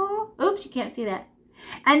pull. Oops, you can't see that.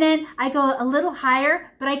 And then I go a little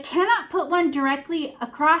higher, but I cannot put one directly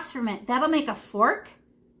across from it. That'll make a fork.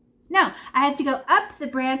 No, I have to go up the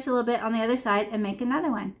branch a little bit on the other side and make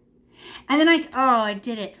another one. And then I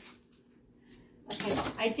did it. Okay,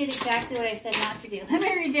 I did exactly what I said not to do. Let me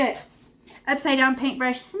redo it. Upside down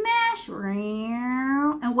paintbrush, smash.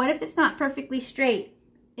 And what if it's not perfectly straight?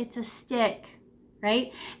 It's a stick,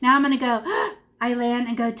 right? Now I'm going to go, I land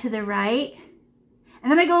and go to the right.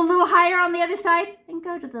 And then I go a little higher on the other side and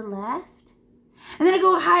go to the left. And then I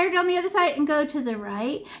go higher down the other side and go to the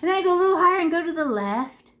right. And then I go a little higher and go to the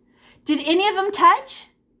left. Did any of them touch?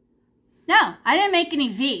 No, I didn't make any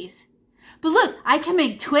V's. But look, I can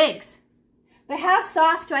make twigs. But how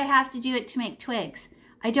soft do I have to do it to make twigs?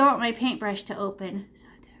 I don't want my paintbrush to open, so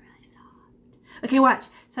I do it really soft. Okay, watch.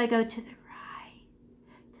 So I go to the right,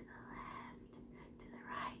 to the left, to the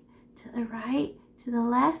right, to the right, to the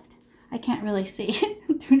left. I can't really see.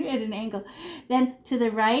 I'm doing it at an angle. Then to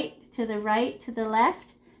the right, to the right, to the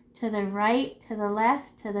left, to the right, to the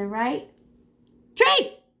left, to the right.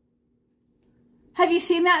 Tree! Have you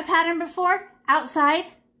seen that pattern before? Outside?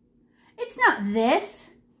 It's not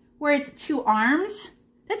this, where it's two arms.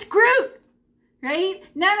 That's Groot. Right?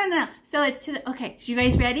 No. So it's to the, okay, so you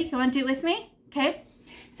guys ready? You want to do it with me? Okay.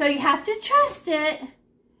 So you have to trust it.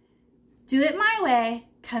 Do it my way,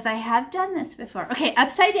 because I have done this before. Okay,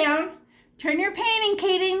 upside down. Turn your painting,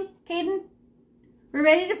 Caden. We're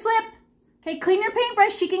ready to flip. Okay, clean your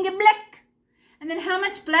paintbrush. You can get black. And then how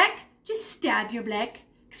much black? Just stab your black,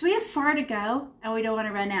 because we have far to go, and we don't want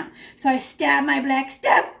to run out. So I stab my black,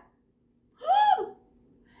 stab. Woo!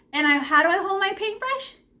 And how do I hold my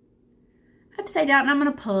paintbrush? Upside down, and I'm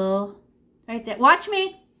going to pull right there. Watch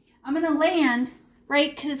me. I'm going to land,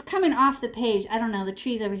 right, because it's coming off the page. I don't know, the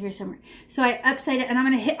tree's over here somewhere. So I upside it, and I'm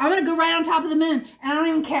going to go right on top of the moon, and I don't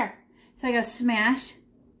even care. So I go smash,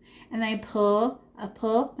 and then I pull,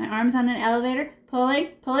 my arm's on an elevator, pulling.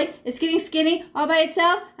 It's getting skinny all by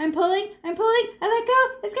itself. I'm pulling, I let go.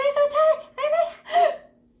 It's getting so tight.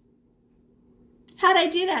 How'd I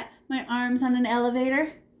do that? My arm's on an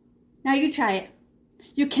elevator. Now you try it.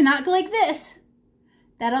 You cannot go like this.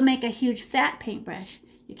 That'll make a huge fat paintbrush.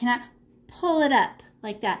 You cannot pull it up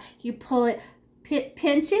like that. You pull it,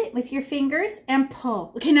 pinch it with your fingers and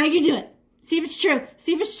pull. Okay, now you do it. See if it's true.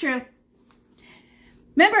 See if it's true.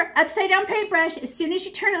 Remember, upside down paintbrush, as soon as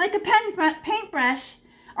you turn it like a paintbrush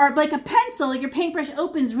or like a pencil, your paintbrush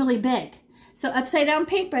opens really big. So upside down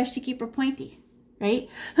paintbrush to keep her pointy, right?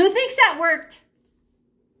 Who thinks that worked?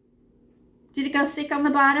 Did it go thick on the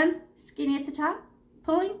bottom, skinny at the top?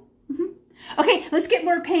 Pulling? Okay, let's get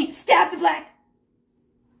more paint. Stab the black.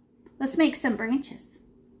 Let's make some branches.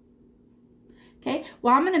 Okay,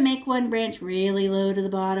 well, I'm going to make one branch really low to the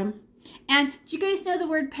bottom. And do you guys know the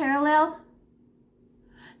word parallel?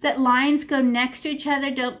 That lines go next to each other,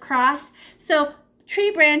 don't cross. So tree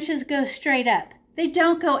branches go straight up. They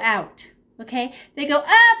don't go out, okay? They go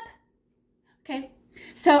up, okay?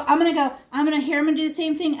 So I'm going to do the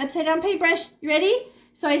same thing. Upside down paintbrush. You ready?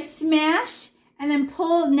 So I smash and then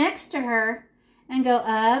pull next to her and go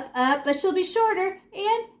up, but she'll be shorter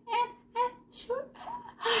and short.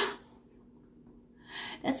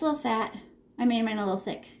 That's a little fat. I made mine a little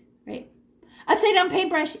thick, right? Upside down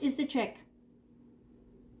paintbrush is the trick.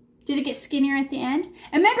 Did it get skinnier at the end?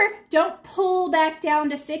 And remember, don't pull back down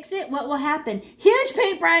to fix it. What will happen? Huge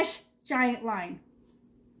paintbrush, giant line,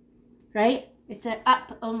 right? It's an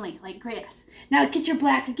up only, like grass. Now get your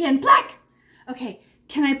black again, black. Okay.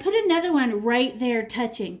 Can I put another one right there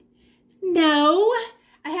touching? No,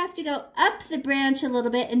 I have to go up the branch a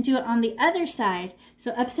little bit and do it on the other side.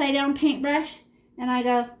 So upside down paintbrush, and I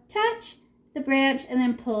go touch the branch and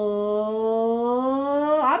then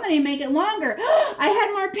pull. I'm going to make it longer. I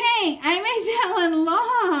had more paint. I made that one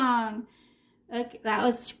long. Okay, that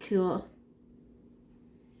was cool.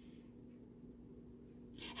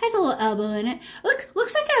 Has a little elbow in it. Look,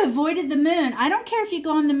 looks like I avoided the moon. I don't care if you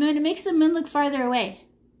go on the moon. It makes the moon look farther away.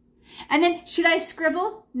 And then, should I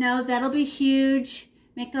scribble? No, that'll be huge.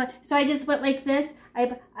 So I just went like this.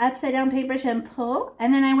 I upside down paintbrush and pull.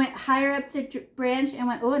 And then I went higher up the branch and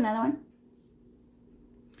went, oh, another one.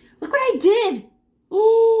 Look what I did.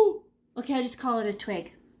 Ooh. Okay, I'll just call it a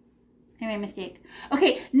twig. I made a mistake.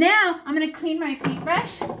 Okay, now I'm going to clean my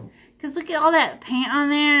paintbrush. Because look at all that paint on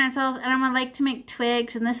there. And I don't like to make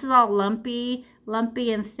twigs. And this is all lumpy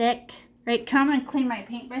and thick. Right, come and clean my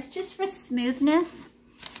paintbrush just for smoothness.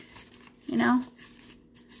 You know.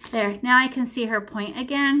 There, now I can see her point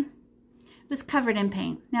again. It was covered in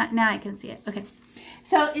paint. Now I can see it. Okay.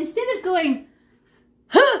 So instead of going,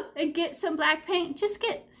 huh, and get some black paint, just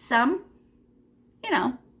get some, you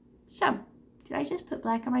know, some. Did I just put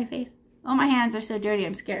black on my face? Oh, my hands are so dirty,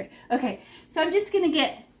 I'm scared. Okay, so I'm just going to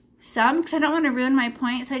get some, because I don't want to ruin my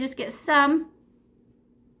point, so I just get some.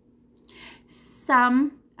 I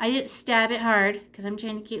didn't stab it hard, because I'm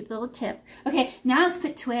trying to keep the little tip. Okay, now let's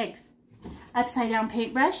put twigs. Upside down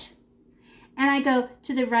paintbrush. And I go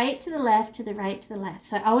to the right, to the left, to the right, to the left.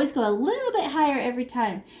 So I always go a little bit higher every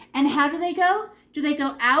time. And how do they go? Do they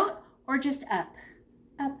go out or just up?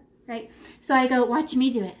 Up, right? So I go, watch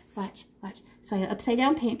me do it. Watch. So I go upside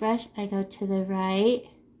down paintbrush. I go to the right.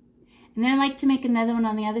 And then I like to make another one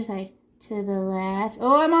on the other side. To the left.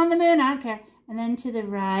 Oh, I'm on the moon. I don't care. And then to the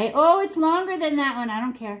right. Oh, it's longer than that one. I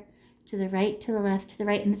don't care. To the right, to the left, to the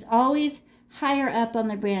right. And it's always higher up on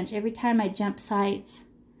the branch every time I jump sides.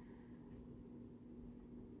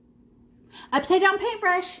 Upside down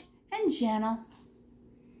paintbrush and gentle.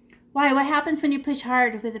 Why? What happens when you push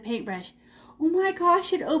hard with a paintbrush? Oh my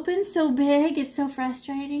gosh, it opens so big. It's so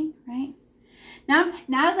frustrating, right? Now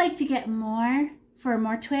I'd like to get more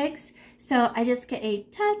twigs. So I just get a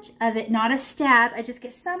touch of it, not a stab. I just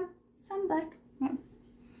get some black. Right.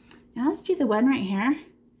 Now let's do the one right here,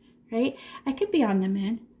 right? I could be on the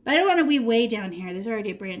moon. But I don't want to be way down here. There's already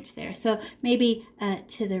a branch there. So maybe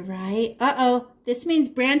to the right. Uh-oh. This means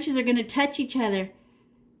branches are going to touch each other.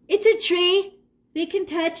 It's a tree. They can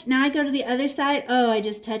touch. Now I go to the other side. Oh, I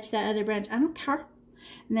just touched that other branch. I don't care.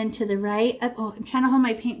 And then to the right. Up. Oh, I'm trying to hold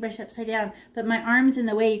my paintbrush upside down. But my arm's in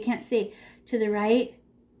the way. You can't see. To the right.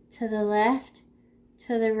 To the left.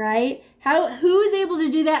 To the right. Who is able to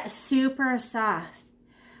do that super soft?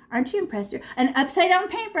 Aren't you impressed? An upside down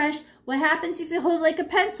paintbrush, what happens if you hold like a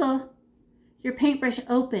pencil? Your paintbrush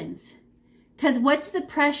opens. Because what's the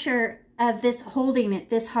pressure of this holding it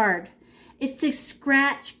this hard? It's to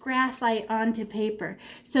scratch graphite onto paper.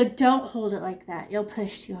 So don't hold it like that. You'll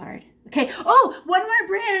push too hard. Okay. Oh, one more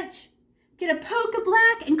branch. Get a poke of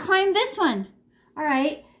black and climb this one. All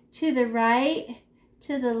right. To the right,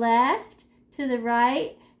 to the left, to the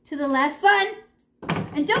right, to the left. Fun.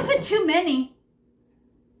 And don't put too many.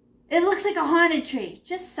 It looks like a haunted tree.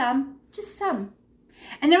 Just some.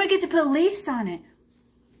 And then we get to put leaves on it.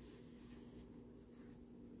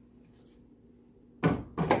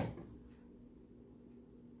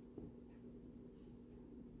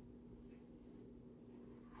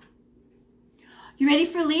 You ready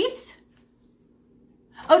for leaves?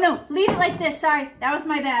 Oh no, leave it like this. Sorry, that was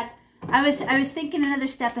my bad. I was thinking another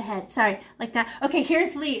step ahead. Sorry, like that. Okay,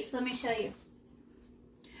 here's leaves. Let me show you.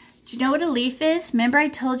 Do you know what a leaf is? Remember I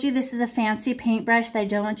told you this is a fancy paintbrush that I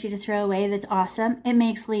don't want you to throw away that's awesome? It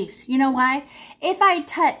makes leaves. You know why? If I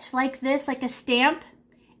touch like this, like a stamp,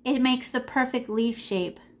 it makes the perfect leaf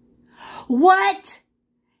shape. What?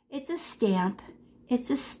 It's a stamp. It's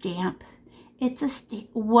a stamp. It's a stamp.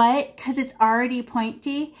 What? Because it's already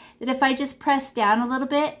pointy? That if I just press down a little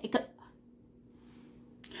bit, it goes...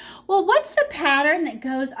 Well, what's the pattern that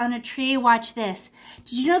goes on a tree? Watch this.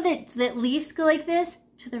 Did you know that leaves go like this?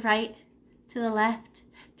 To the right, to the left,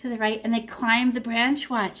 to the right, and they climb the branch.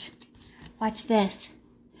 Watch this.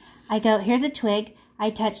 I go, here's a twig.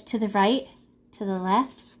 I touch to the right, to the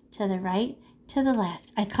left, to the right, to the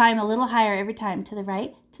left. I climb a little higher every time. To the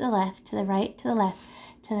right, to the left, to the right, to the left,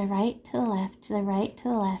 to the right, to the left, to the right, to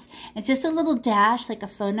the left. It's just a little dash, like a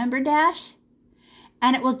phone number dash,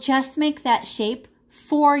 and it will just make that shape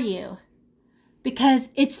for you because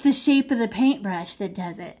it's the shape of the paintbrush that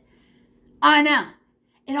does it. I know.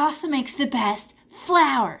 It also makes the best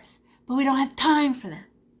flowers, but we don't have time for that.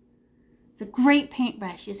 It's a great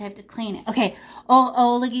paintbrush. You just have to clean it. Okay.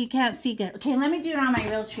 Oh, look, you can't see good. Okay, let me do it on my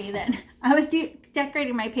real tree then. I was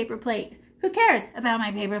decorating my paper plate. Who cares about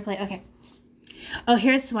my paper plate? Okay. Oh,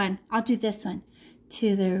 here's one. I'll do this one.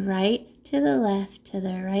 To the right, to the left, to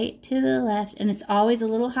the right, to the left. And it's always a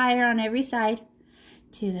little higher on every side.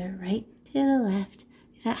 To the right, to the left.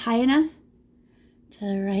 Is that high enough? To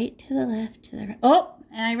the right, to the left, to the right. Oh!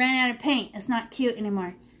 and I ran out of paint. It's not cute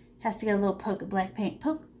anymore. It has to get a little poke of black paint.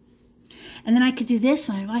 Poke. And then I could do this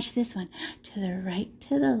one. Watch this one. To the right,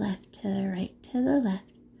 to the left, to the right, to the left.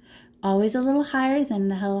 Always a little higher,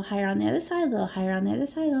 then a little higher on the other side, a little higher on the other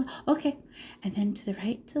side. Okay. And then to the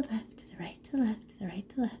right, to the left, to the right, to the left, to the right,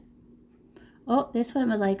 to the left. Oh, this one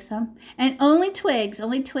would like some. And only twigs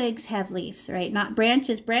have leaves, right? Not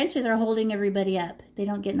branches. Branches are holding everybody up. They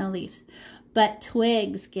don't get no leaves. But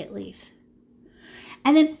twigs get leaves.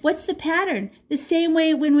 And then what's the pattern? The same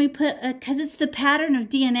way when we put, because it's the pattern of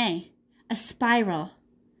DNA, a spiral.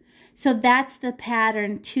 So that's the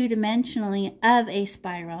pattern two-dimensionally of a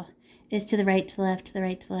spiral, is to the right, to the left, to the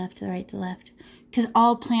right, to the left, to the right, to the left. Because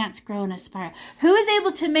all plants grow in a spiral. Who is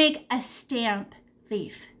able to make a stamp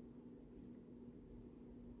leaf?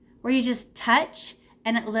 Where you just touch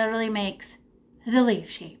and it literally makes the leaf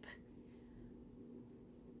shape.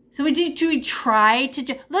 So do we try to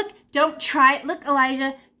do, look, don't try, look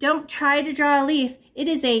Elijah, don't try to draw a leaf. It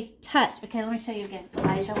is a touch. Okay, let me show you again.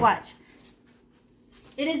 Elijah, watch.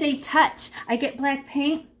 It is a touch. I get black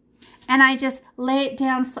paint and I just lay it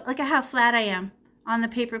down. Look at how flat I am on the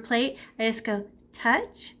paper plate. I just go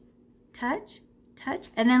touch, touch, touch.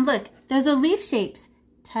 And then look, those are leaf shapes.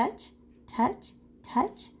 Touch, touch,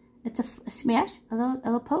 touch. It's a smash, a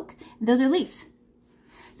little poke. And those are leaves.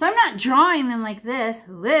 So I'm not drawing them like this.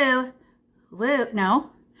 Woo, woo.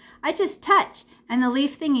 No, I just touch and the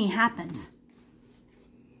leaf thingy happens.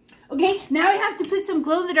 Okay, now we have to put some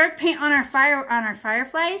glow-in-the-dark paint on our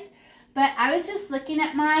fireflies. But I was just looking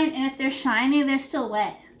at mine, and if they're shiny, they're still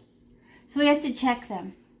wet. So we have to check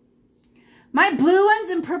them. My blue ones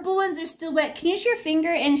and purple ones are still wet. Can you use your finger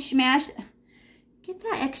and smash? Get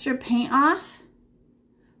that extra paint off.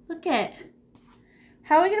 Look at.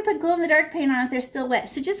 How are we going to put glow-in-the-dark paint on if they're still wet?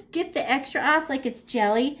 So just get the extra off like it's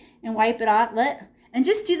jelly and wipe it off. And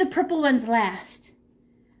just do the purple ones last.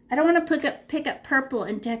 I don't want to pick up purple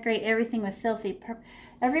and decorate everything with filthy purple.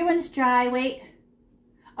 Everyone's dry. Wait.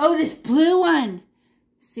 Oh, this blue one.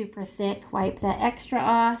 Super thick. Wipe that extra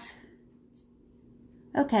off.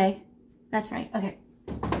 Okay. That's right. Okay.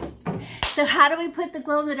 So how do we put the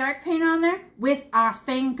glow-in-the-dark paint on there? With our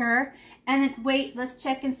finger. And then, wait, let's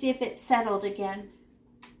check and see if it's settled again.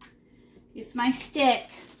 Use my stick.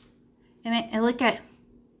 And look at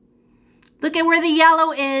where the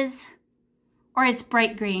yellow is. Or it's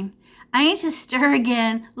bright green. I need to stir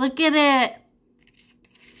again. Look at it.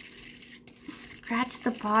 Scratch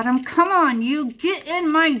the bottom. Come on, you. Get in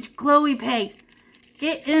my glowy paint.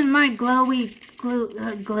 Get in my glowy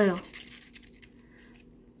glue.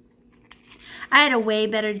 I had a way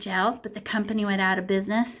better gel, but the company went out of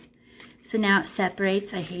business. So now it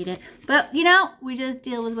separates. I hate it. But, you know, we just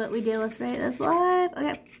deal with what we deal with, right? That's life.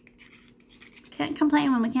 Okay. Can't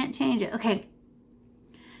complain when we can't change it. Okay.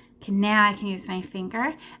 Okay, now I can use my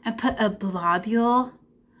finger and put a globule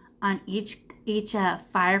on each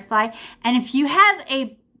firefly. And if you have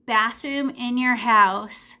a bathroom in your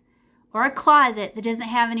house or a closet that doesn't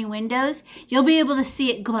have any windows, you'll be able to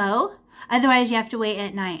see it glow. Otherwise, you have to wait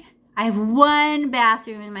at night. I have one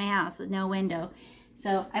bathroom in my house with no window.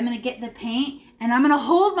 So I'm going to get the paint and I'm going to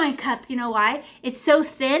hold my cup. You know why? It's so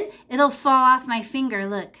thin, it'll fall off my finger.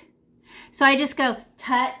 Look. So I just go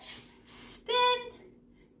touch, spin,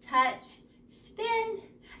 touch, spin.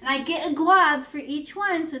 And I get a glob for each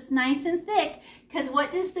one so it's nice and thick. Because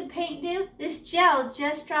what does the paint do? This gel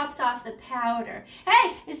just drops off the powder.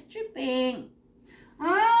 Hey, it's dripping.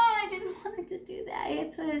 Oh, I didn't want it to do that.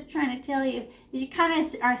 That's what I was trying to tell you. You kind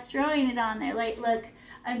of are throwing it on there. Like, look,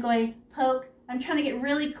 I'm going poke. I'm trying to get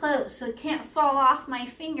really close so it can't fall off my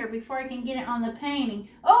finger before I can get it on the painting.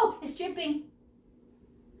 Oh, it's dripping.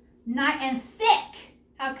 Not and thick.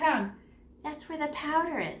 How come? That's where the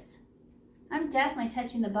powder is. I'm definitely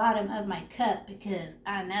touching the bottom of my cup because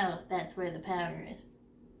I know that's where the powder is.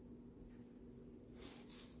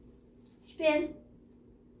 Spin.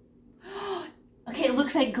 Okay, it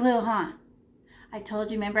looks like glue, huh? I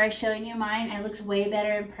told you, remember I showed you mine? It looks way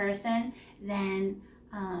better in person than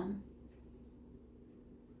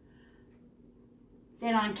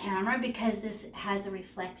on camera because this has a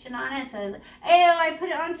reflection on it. So I was like, oh, I put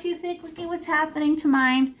it on too thick. Look at what's happening to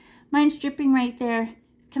mine. Mine's dripping right there.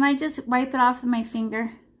 Can I just wipe it off with my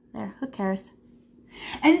finger? There, who cares?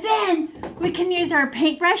 And then we can use our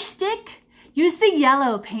paintbrush stick. Use the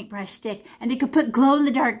yellow paintbrush stick and you could put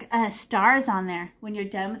glow-in-the-dark stars on there when you're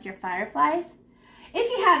done with your fireflies. If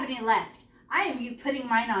you have any left. I am putting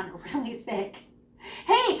mine on really thick.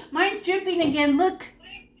 Hey, mine's dripping again. Look.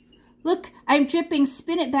 Look, I'm dripping.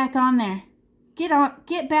 Spin it back on there.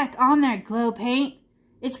 Get back on there, glow paint.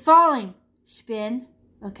 It's falling. Spin.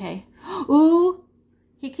 Okay. Ooh.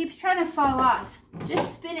 He keeps trying to fall off.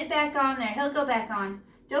 Just spin it back on there. He'll go back on.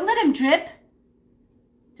 Don't let him drip.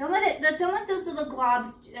 Don't let those little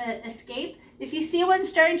globs escape. If you see one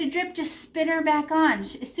starting to drip, just spin her back on.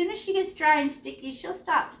 As soon as she gets dry and sticky, she'll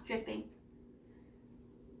stop dripping.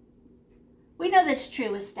 We know that's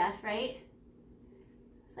true with stuff, right?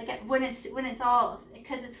 It's like when it's all,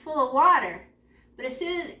 because it's full of water. But as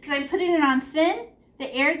soon as, because I'm putting it on thin,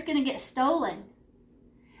 the air is going to get stolen.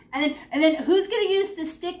 And then who's going to use the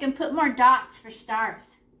stick and put more dots for stars?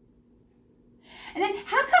 And then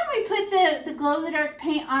how come we put the glow-in-the-dark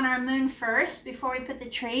paint on our moon first before we put the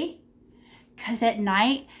tree? Because at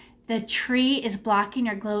night, the tree is blocking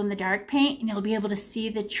your glow-in-the-dark paint, and you'll be able to see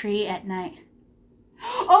the tree at night.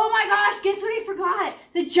 Oh my gosh, guess what I forgot?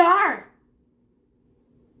 The jar.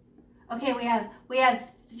 Okay, we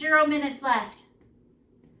have 0 minutes left.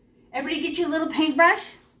 Everybody get you a little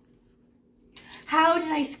paintbrush? How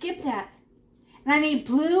did I skip that? And I need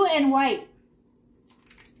blue and white.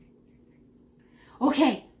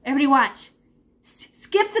 Okay, everybody watch.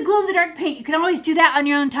 Skip the glow-in-the-dark paint. You can always do that on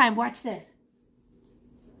your own time. Watch this.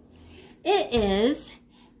 It is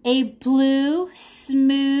a blue,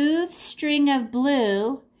 smooth string of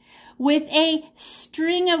blue with a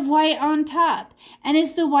string of white on top. And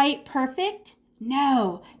is the white perfect?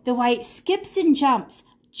 No, the white skips and jumps,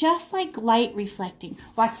 just like light reflecting.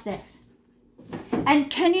 Watch this.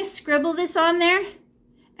 And can you scribble this on there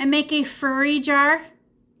and make a furry jar?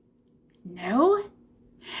 No.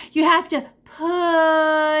 You have to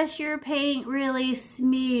push your paint really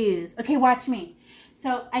smooth. Okay, watch me.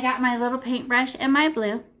 So I got my little paintbrush and my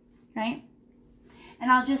blue, right?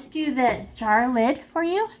 And I'll just do the jar lid for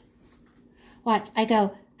you. Watch, I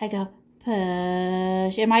go,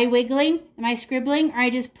 push. Am I wiggling? Am I scribbling? Or I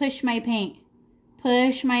just push my paint?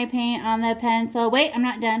 Push my paint on the pencil. Wait, I'm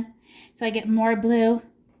not done. So I get more blue.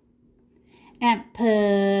 And push.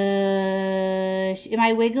 Am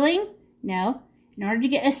I wiggling? No. In order to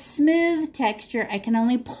get a smooth texture, I can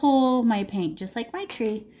only pull my paint, just like my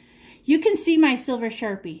tree. You can see my silver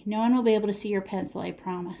Sharpie. No one will be able to see your pencil, I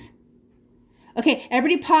promise. Okay,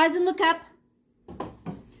 everybody pause and look up.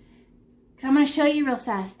 I'm going to show you real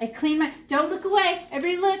fast. I clean my... Don't look away.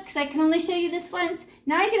 Everybody look, because I can only show you this once.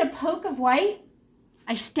 Now I get a poke of white.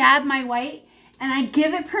 I stab my white, and I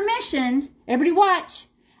give it permission. Everybody watch.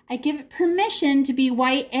 I give it permission to be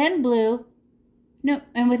white and blue. No,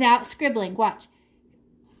 and without scribbling. Watch.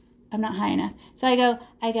 I'm not high enough. So I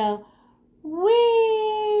go,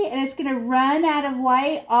 whee! And it's going to run out of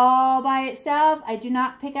white all by itself. I do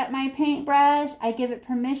not pick up my paintbrush. I give it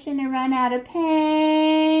permission to run out of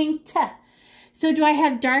paint. So do I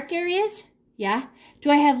have dark areas? Yeah. Do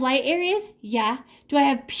I have light areas? Yeah. Do I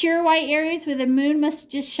have pure white areas where the moon must have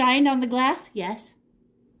just shined on the glass? Yes.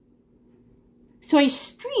 So I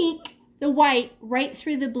streak the white right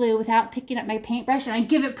through the blue without picking up my paintbrush, and I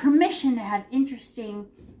give it permission to have interesting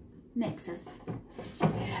mixes.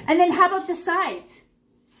 And then how about the sides?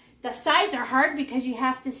 The sides are hard because you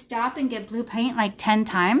have to stop and get blue paint like 10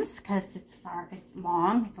 times because it's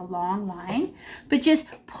long. It's a long line. But just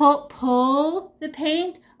pull the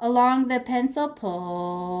paint along the pencil. Pull.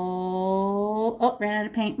 Oh, ran out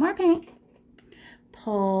of paint. More paint.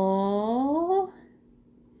 Pull.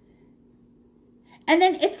 And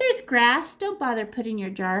then if there's grass, don't bother putting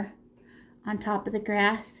your jar on top of the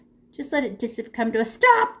grass. Just let it come to a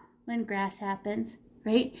stop when grass happens.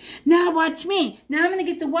 Right? Now watch me. Now I'm going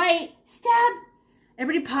to get the white. Stab.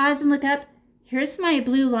 Everybody pause and look up. Here's my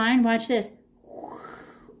blue line. Watch this.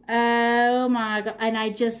 Oh my God. And I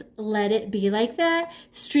just let it be like that.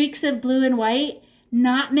 Streaks of blue and white.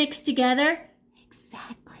 Not mixed together.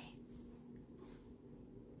 Exactly.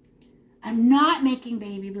 I'm not making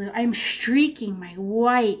baby blue. I'm streaking my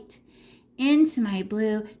white into my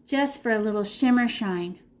blue just for a little shimmer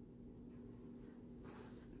shine.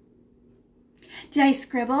 Did I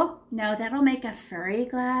scribble? No, that'll make a furry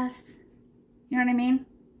glass. You know what I mean?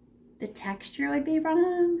 The texture would be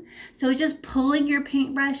wrong. So just pulling your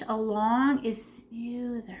paintbrush along is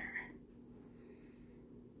smoother.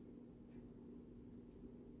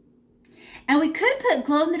 And we could put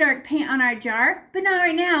glow-in-the-dark paint on our jar, but not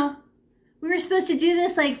right now. We were supposed to do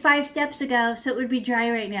this like 5 steps ago, so it would be dry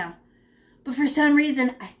right now. But for some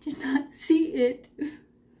reason, I did not see it.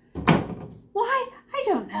 Why? I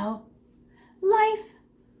don't know. Life.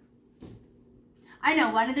 I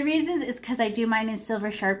know one of the reasons is because I do mine in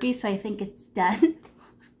silver Sharpie, so I think it's done.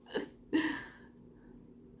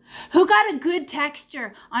 Who got a good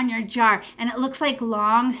texture on your jar? And it looks like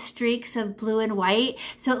long streaks of blue and white.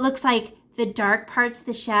 So it looks like the dark part's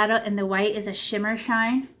the shadow and the white is a shimmer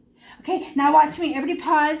shine. Okay, now watch me. Everybody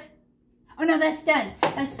pause. Oh no, that's done.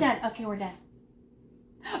 That's done. Okay, we're done.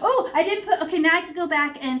 Oh, I did put, okay, now I can go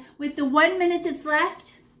back and with the 1 minute that's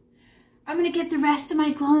left, I'm going to get the rest of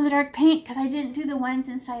my glow-in-the-dark paint because I didn't do the ones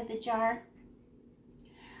inside the jar.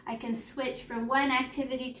 I can switch from one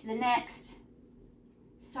activity to the next.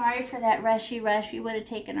 Sorry for that rushy rush. We would have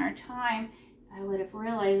taken our time. I would have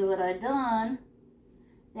realized what I'd done.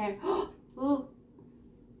 There. Ooh.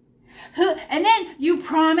 And then you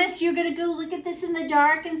promise you're going to go look at this in the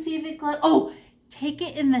dark and see if it glows. Oh, take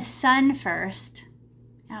it in the sun first.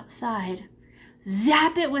 Outside.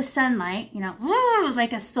 Zap it with sunlight, you know,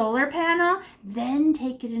 like a solar panel. Then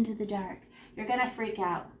take it into the dark. You're going to freak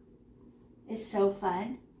out. It's so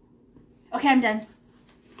fun. Okay, I'm done.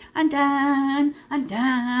 I'm done. I'm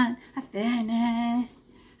done. I finished.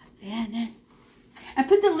 I finished. And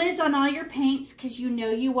put the lids on all your paints because you know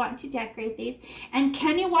you want to decorate these. And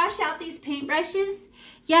can you wash out these paintbrushes?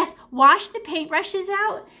 Yes, wash the paintbrushes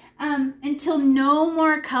out until no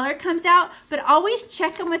more color comes out. But always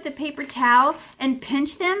check them with a paper towel and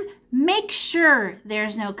pinch them. Make sure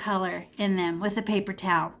there's no color in them with a paper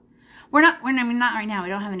towel. I mean, not right now. We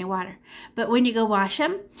don't have any water. But when you go wash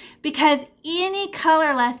them, because any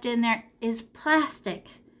color left in there is plastic,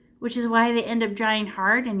 which is why they end up drying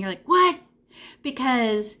hard. And you're like, what?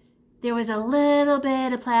 Because there was a little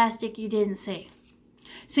bit of plastic you didn't see.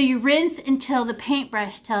 So you rinse until the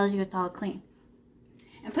paintbrush tells you it's all clean.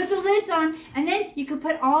 And put the lids on, and then you can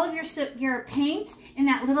put all of your paints in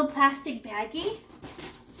that little plastic baggie.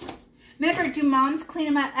 Remember, do moms clean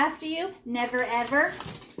them up after you? Never, ever.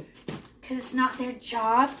 Because it's not their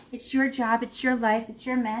job. It's your job. It's your life. It's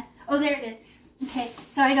your mess. Oh, there it is. Okay,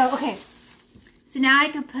 so I go, okay. So now I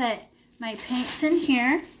can put my paints in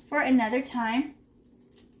here for another time.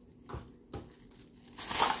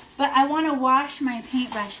 But I want to wash my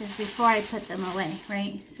paintbrushes before I put them away,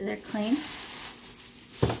 right? So they're clean.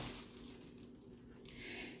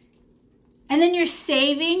 And then you're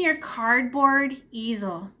saving your cardboard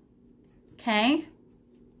easel, okay?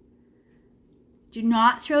 Do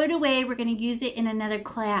not throw it away. We're going to use it in another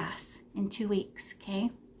class in 2 weeks,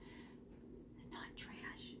 okay? It's not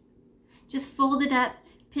trash. Just fold it up,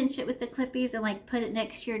 pinch it with the clippies, and like put it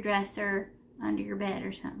next to your dresser, under your bed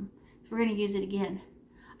or something. So we're going to use it again.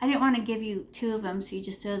 I didn't want to give you 2 of them so you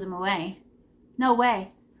just throw them away. No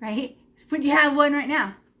way, right? But you have one right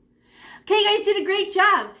now. Okay, you guys did a great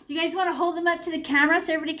job. You guys want to hold them up to the camera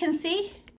so everybody can see?